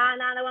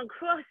 Another one,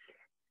 cross,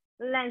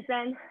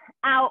 lengthen,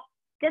 out.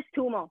 Just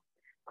 2 more.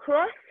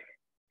 Cross,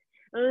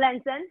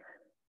 lengthen,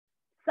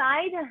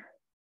 side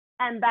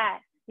and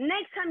back.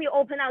 Next time you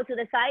open out to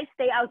the side,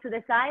 stay out to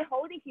the side,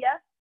 hold it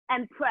here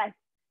and press.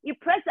 You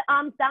press the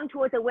arms down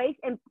towards the waist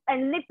and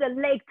lift the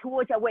leg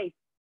towards your waist.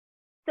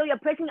 So you're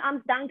pressing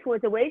arms down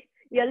towards the waist,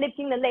 you're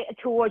lifting the leg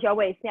towards your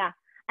waist, yeah.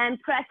 And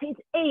press it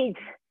 8,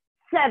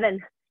 7,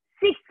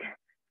 6,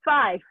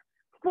 5,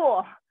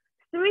 4,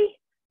 3,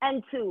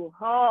 and 2.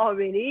 Oh,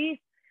 release.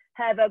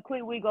 Have a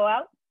quick wiggle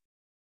out.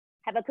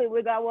 Have a quick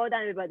wiggle out. Well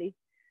done, everybody.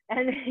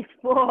 And it's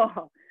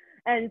 4,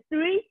 and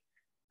 3,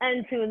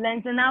 and 2.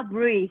 Lengthen out,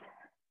 breathe.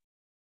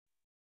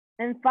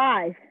 And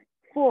 5,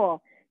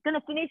 4.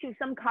 Gonna finish with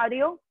some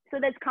cardio. So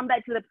let's come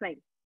back to the plank.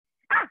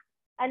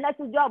 And that's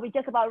the job. We're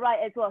just about right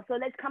as well. So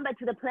let's come back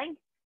to the plank.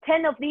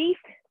 10 of these.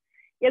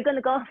 You're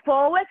gonna go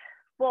forward,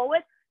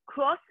 forward,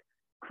 cross,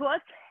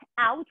 cross,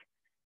 out,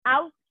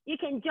 out. You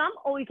can jump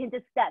or you can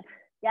just step.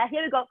 Yeah,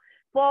 here we go.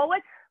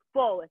 Forward,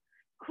 forward,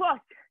 cross,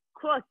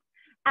 cross,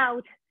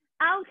 out,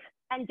 out,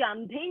 and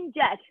jumping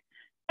jack.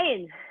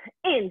 In,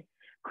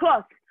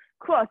 cross,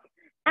 cross,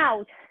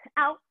 out,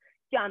 out,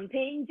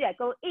 jumping jack.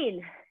 Go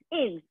in,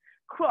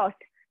 cross,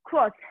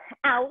 cross,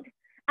 out,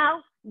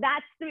 out.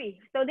 That's 3.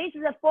 So this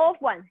is the 4th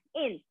one.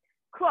 In,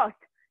 cross,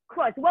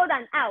 cross. Well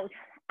done. Out,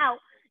 out,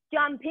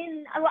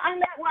 jumping.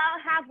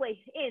 Halfway.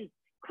 In,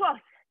 cross,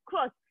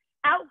 cross,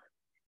 out.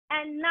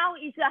 And now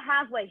it's a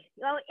halfway.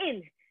 Go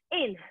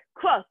in,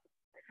 cross,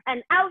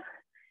 and out,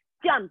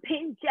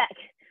 jumping jack.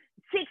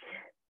 6,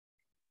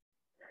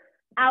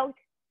 out,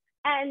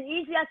 and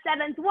it's your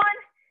 7th one,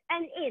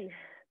 and in,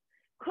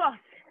 cross,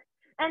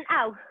 and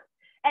out.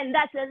 And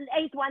that's the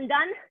 8th one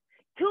done.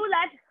 2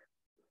 left.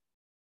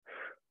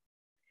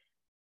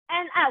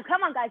 And out.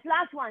 Come on, guys.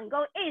 Last one.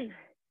 Go in,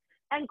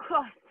 and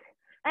cross,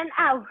 and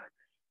out.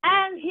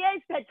 And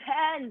here's the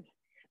 10th.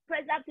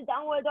 Press up to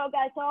downward dog,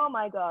 guys. Oh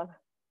my God.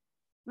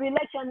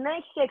 Relax your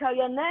neck, shake out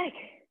your neck.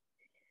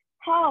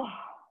 Oh,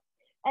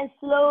 and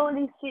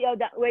slowly sit your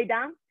way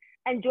down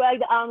and drag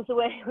the arms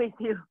away with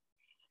you.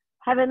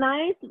 Have a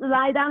nice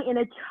lie down in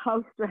a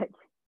child stretch.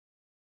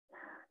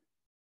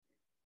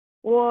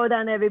 Well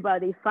done,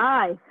 everybody.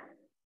 5,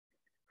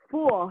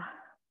 4,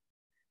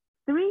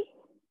 3,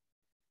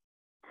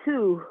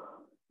 2.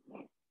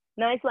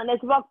 Nice one.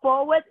 Let's rock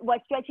forward. We're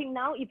stretching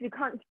now. If you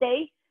can't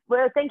stay,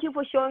 well, thank you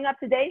for showing up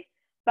today.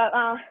 But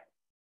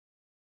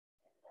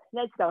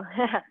let's go.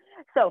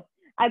 So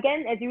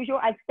again, as usual,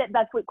 I stepped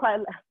that foot quite a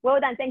lot. Well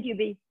done. Thank you,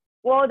 B.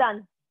 Well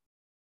done.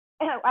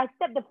 I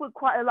step the foot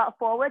quite a lot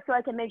forward so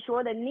I can make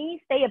sure the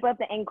knees stay above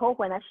the ankle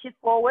when I shift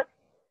forward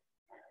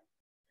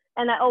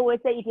And I always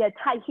say, if you have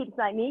tight hips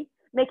like me,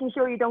 making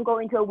sure you don't go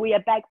into a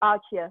weird back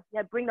arch here.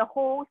 Yeah, bring the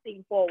whole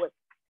thing forward.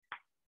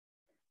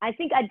 I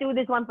think I do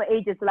this one for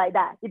ages like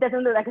that. It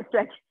doesn't look like a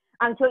stretch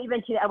until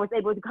eventually I was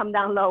able to come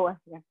down lower.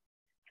 Yeah.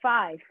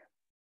 5,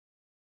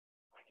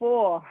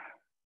 4,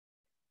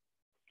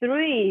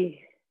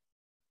 3,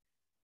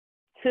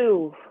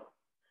 2.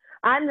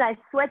 I'm like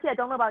sweaty. I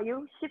don't know about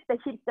you. Shift the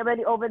hips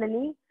already over the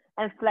knee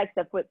and flex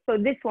the foot. So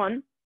this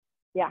one,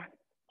 yeah,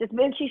 just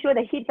making sure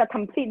the hips are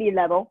completely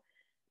level.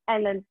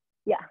 And then,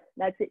 yeah,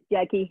 that's it,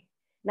 Jackie.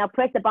 Now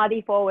press the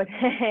body forward.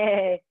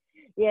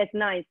 Yes,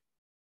 nice.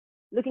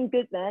 Looking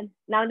good, man.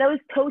 Now those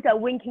toes are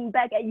winking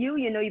back at you.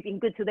 You know you've been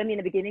good to them in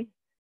the beginning.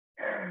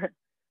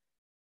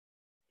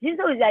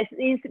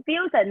 It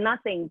feels like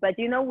nothing, but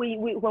you know,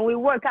 when we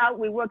work out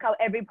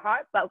every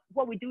part, but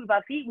what we do with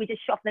our feet, we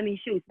just shove them in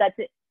shoes. That's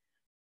it.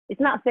 It's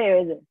not fair,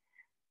 is it?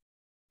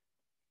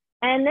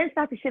 And then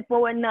start to shift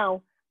forward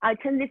now. I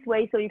turn this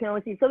way so you can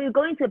all see. So you're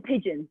going to a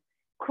pigeon.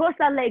 Cross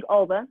that leg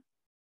over.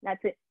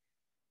 That's it.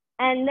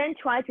 And then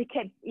try to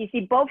keep, you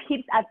see both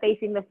hips are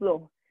facing the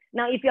floor.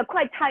 Now, if you're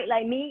quite tight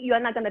like me, you are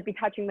not going to be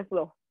touching the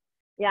floor.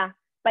 Yeah,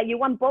 but you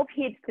want both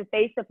hips to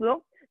face the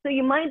floor. So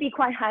you might be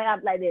quite high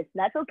up like this.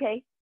 That's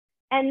okay.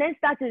 And then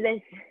start to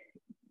then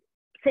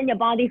send your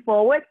body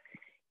forward.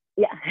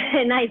 Yeah,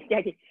 nice,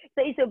 Jackie.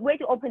 So it's a way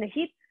to open the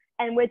hip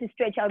and way to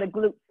stretch out the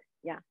glutes.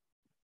 Yeah.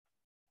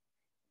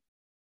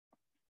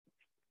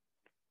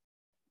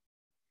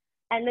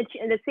 And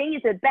the thing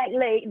is the back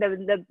leg,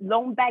 the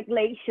long back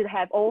leg should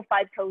have all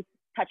 5 toes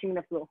touching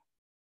the floor.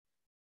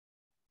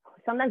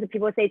 Sometimes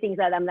people say things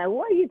like that. I'm like,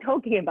 what are you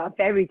talking about?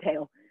 Fairy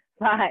tale.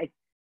 5,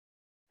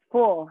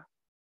 4,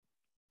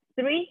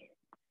 3,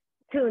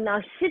 2.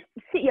 Now sit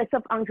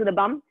yourself onto the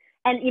bum.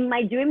 And in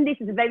my dream, this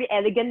is very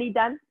elegantly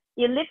done.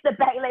 You lift the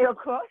back leg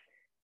across,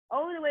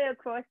 all the way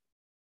across.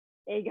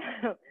 There you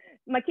go.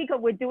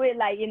 Makiko would do it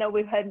like, you know,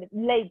 with her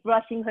leg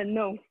brushing her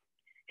nose.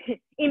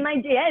 In my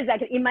dream, yeah,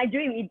 exactly. In my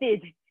dream, it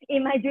did.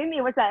 In my dream,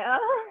 it was like,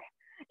 oh.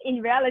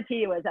 In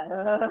reality, it was like,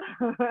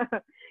 oh.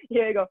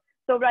 Here you go.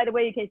 So right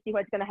away, you can see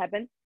what's gonna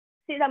happen.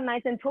 Sit up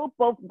nice and tall,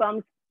 both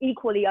bums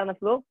equally on the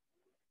floor.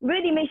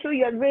 Really make sure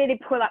you really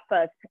pull up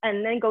first,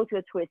 and then go to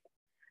a twist.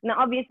 Now,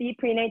 obviously,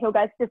 prenatal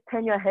guys, just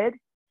turn your head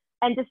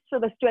and just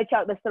sort of stretch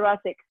out the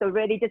thoracic. So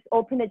really, just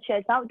open the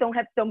chest out. Don't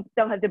have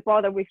to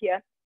bother with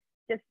here.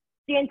 Just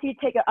gently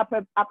take your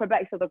upper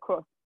back to the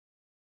cross.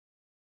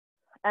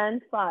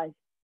 And 5,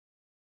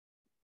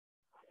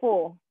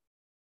 4,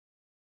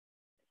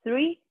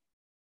 3,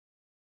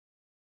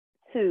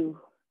 2.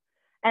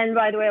 And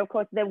right away, of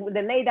course, the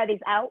leg that is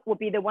out will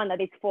be the one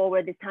that is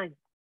forward this time.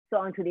 So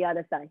onto the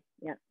other side.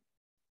 Yeah.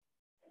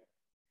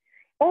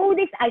 All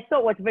this I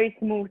thought was very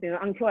smooth, you know,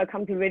 until I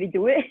come to really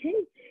do it.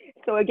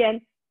 So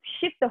again,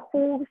 shift the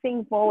whole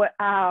thing forward.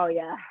 Oh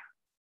yeah.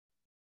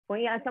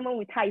 When you are someone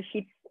with tight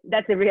hips,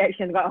 that's the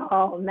reaction. Go,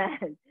 oh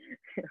man.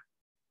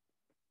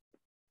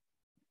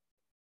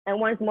 And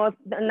once more,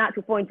 not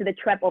to fall into the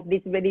trap of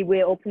this really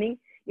weird opening,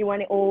 you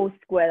want it all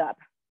squared up.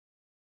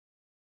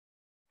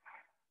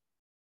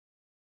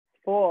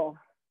 4,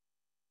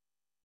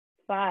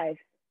 5.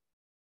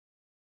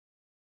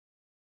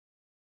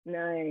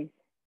 Nice.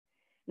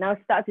 Now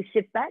start to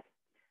shift back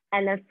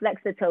and then flex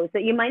the toes. So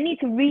you might need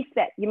to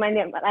reset.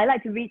 I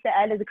like to reset.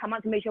 I like to come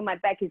out to make sure my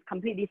back is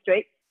completely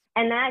straight.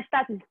 And then I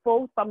start to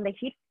fold from the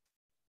hip.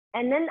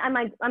 And then I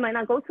might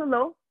not go too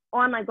low,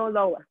 or I might go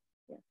lower.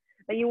 Yeah.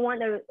 But you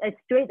want as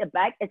straight the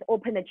back, as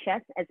open the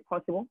chest as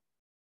possible.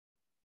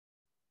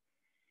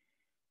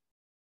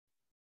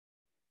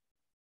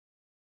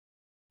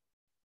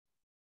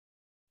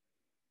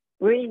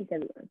 Breathe.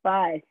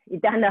 5.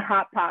 You've done the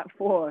hard part.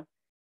 4,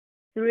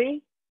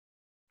 3,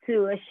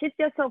 2. Shift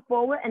yourself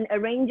forward and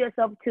arrange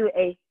yourself to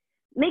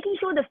making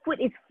sure the foot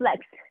is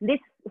flexed. This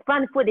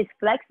front foot is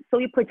flexed, so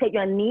you protect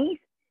your knees.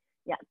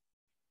 Yeah.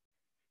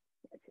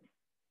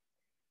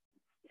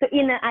 So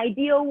in an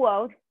ideal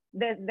world,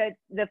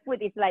 the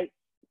foot is like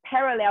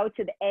parallel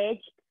to the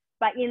edge,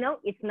 but you know,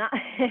 it's not,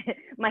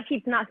 my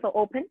hips not so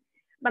open,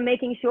 but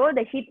making sure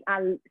the hips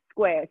are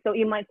square. So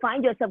you might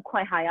find yourself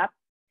quite high up.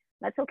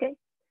 That's okay.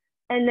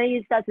 And then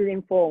you start to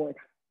lean forward.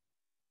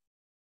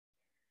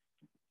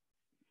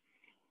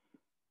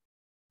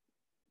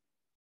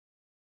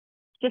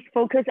 Just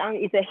focus on,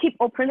 it's a hip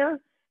opener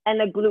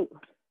and a glute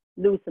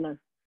loosener.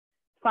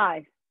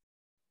 5,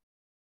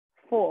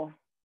 4,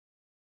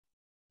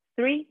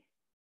 3,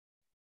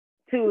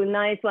 2.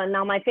 Nice one.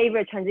 Now my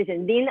favorite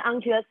transition. Lean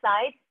onto your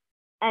side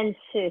and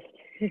shift.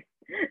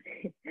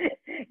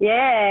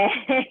 Yeah.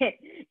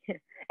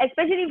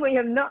 Especially when you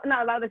have not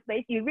a lot of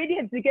space, you really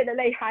have to get the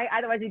leg high,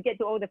 otherwise you get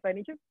to all the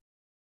furniture.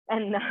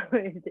 And now,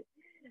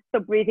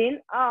 so breathe in.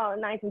 Oh,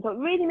 nice and tall.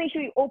 Really make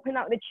sure you open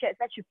out the chest.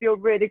 That should feel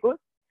really good.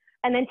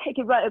 And then take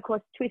it right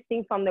across,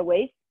 twisting from the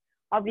waist.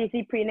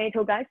 Obviously,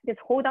 prenatal guys, just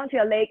hold on to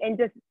your leg and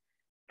just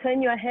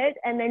turn your head,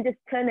 and then just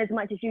turn as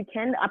much as you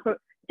can,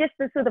 just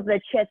the sort of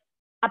the chest,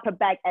 upper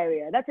back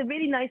area. That's a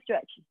really nice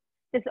stretch.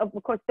 Just of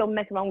course, don't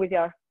mess around with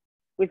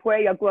where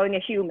you're growing a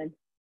human.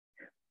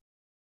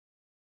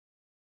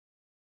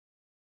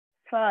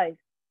 5,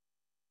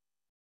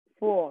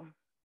 4,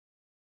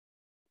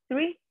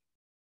 3,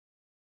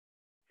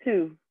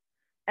 2,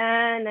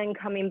 and then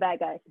coming back,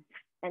 guys.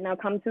 And now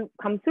come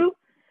through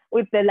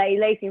with the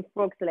legs in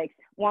frog's legs.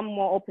 One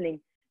more opening.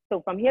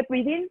 So from here,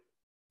 breathe in.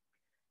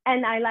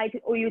 And I like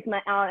to use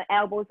my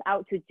elbows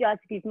out to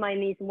just give my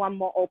knees one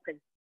more open.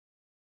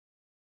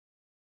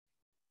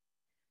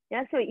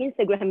 Yeah, so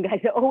Instagram,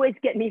 guys, always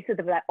get me sort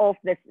of like off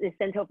the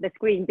center of the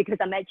screen because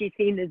I'm actually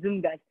seeing the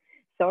Zoom, guys.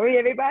 Sorry,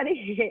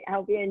 everybody. I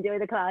hope you enjoy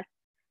the class.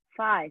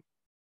 5,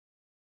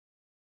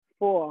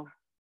 4,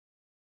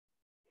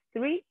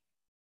 3,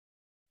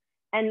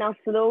 and now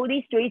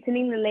slowly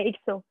straightening the legs.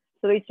 So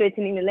slowly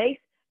straightening the legs.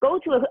 Go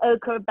to a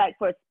curve back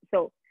first.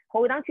 So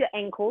hold on to your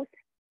ankles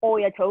or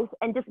your toes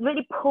and just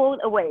really pull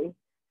away.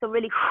 So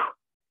really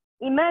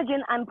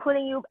imagine I'm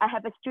pulling you, I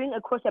have a string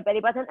across your belly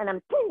button and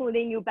I'm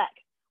pulling you back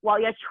while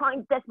you're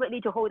trying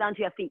desperately to hold on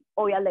to your feet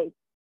or your legs.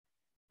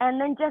 And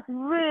then just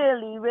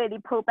really, really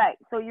pull back.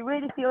 So you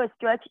really feel a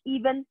stretch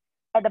even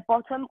at the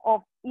bottom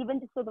of, even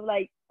just sort of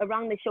like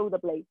around the shoulder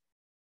blade.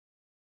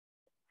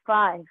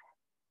 5,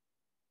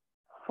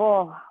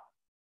 4,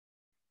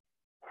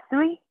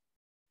 3,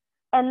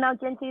 and now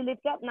gently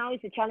lift up. Now is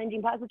the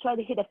challenging part, so try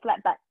to hit a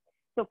flat back.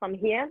 So from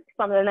here,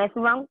 from the next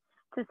round,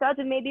 to start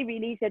to maybe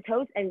release your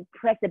toes and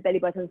press the belly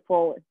button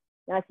forward.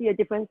 Now see the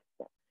difference?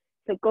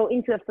 So go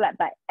into a flat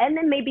back. And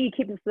then maybe you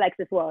keep the flex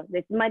as well.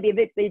 This might be a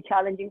bit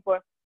challenging for,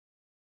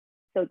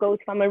 so go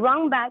from a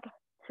round back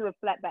to a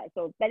flat back.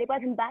 So belly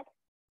button back,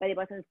 belly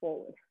button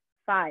forward.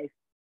 5,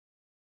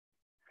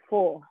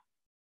 4,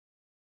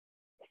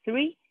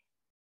 3,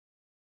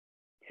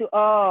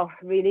 2,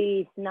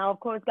 release. Now, of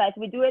course, guys,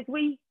 we do as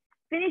we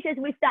finish as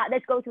we start.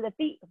 Let's go to the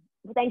feet.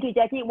 Thank you,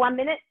 Jackie. 1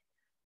 minute.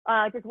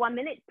 Just 1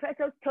 minute. Press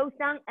those toes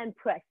down and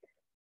press.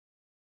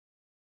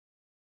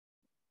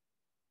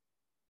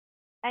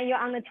 And you're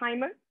on the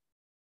timer.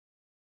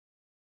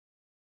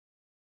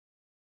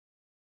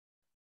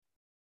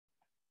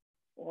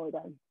 All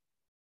done.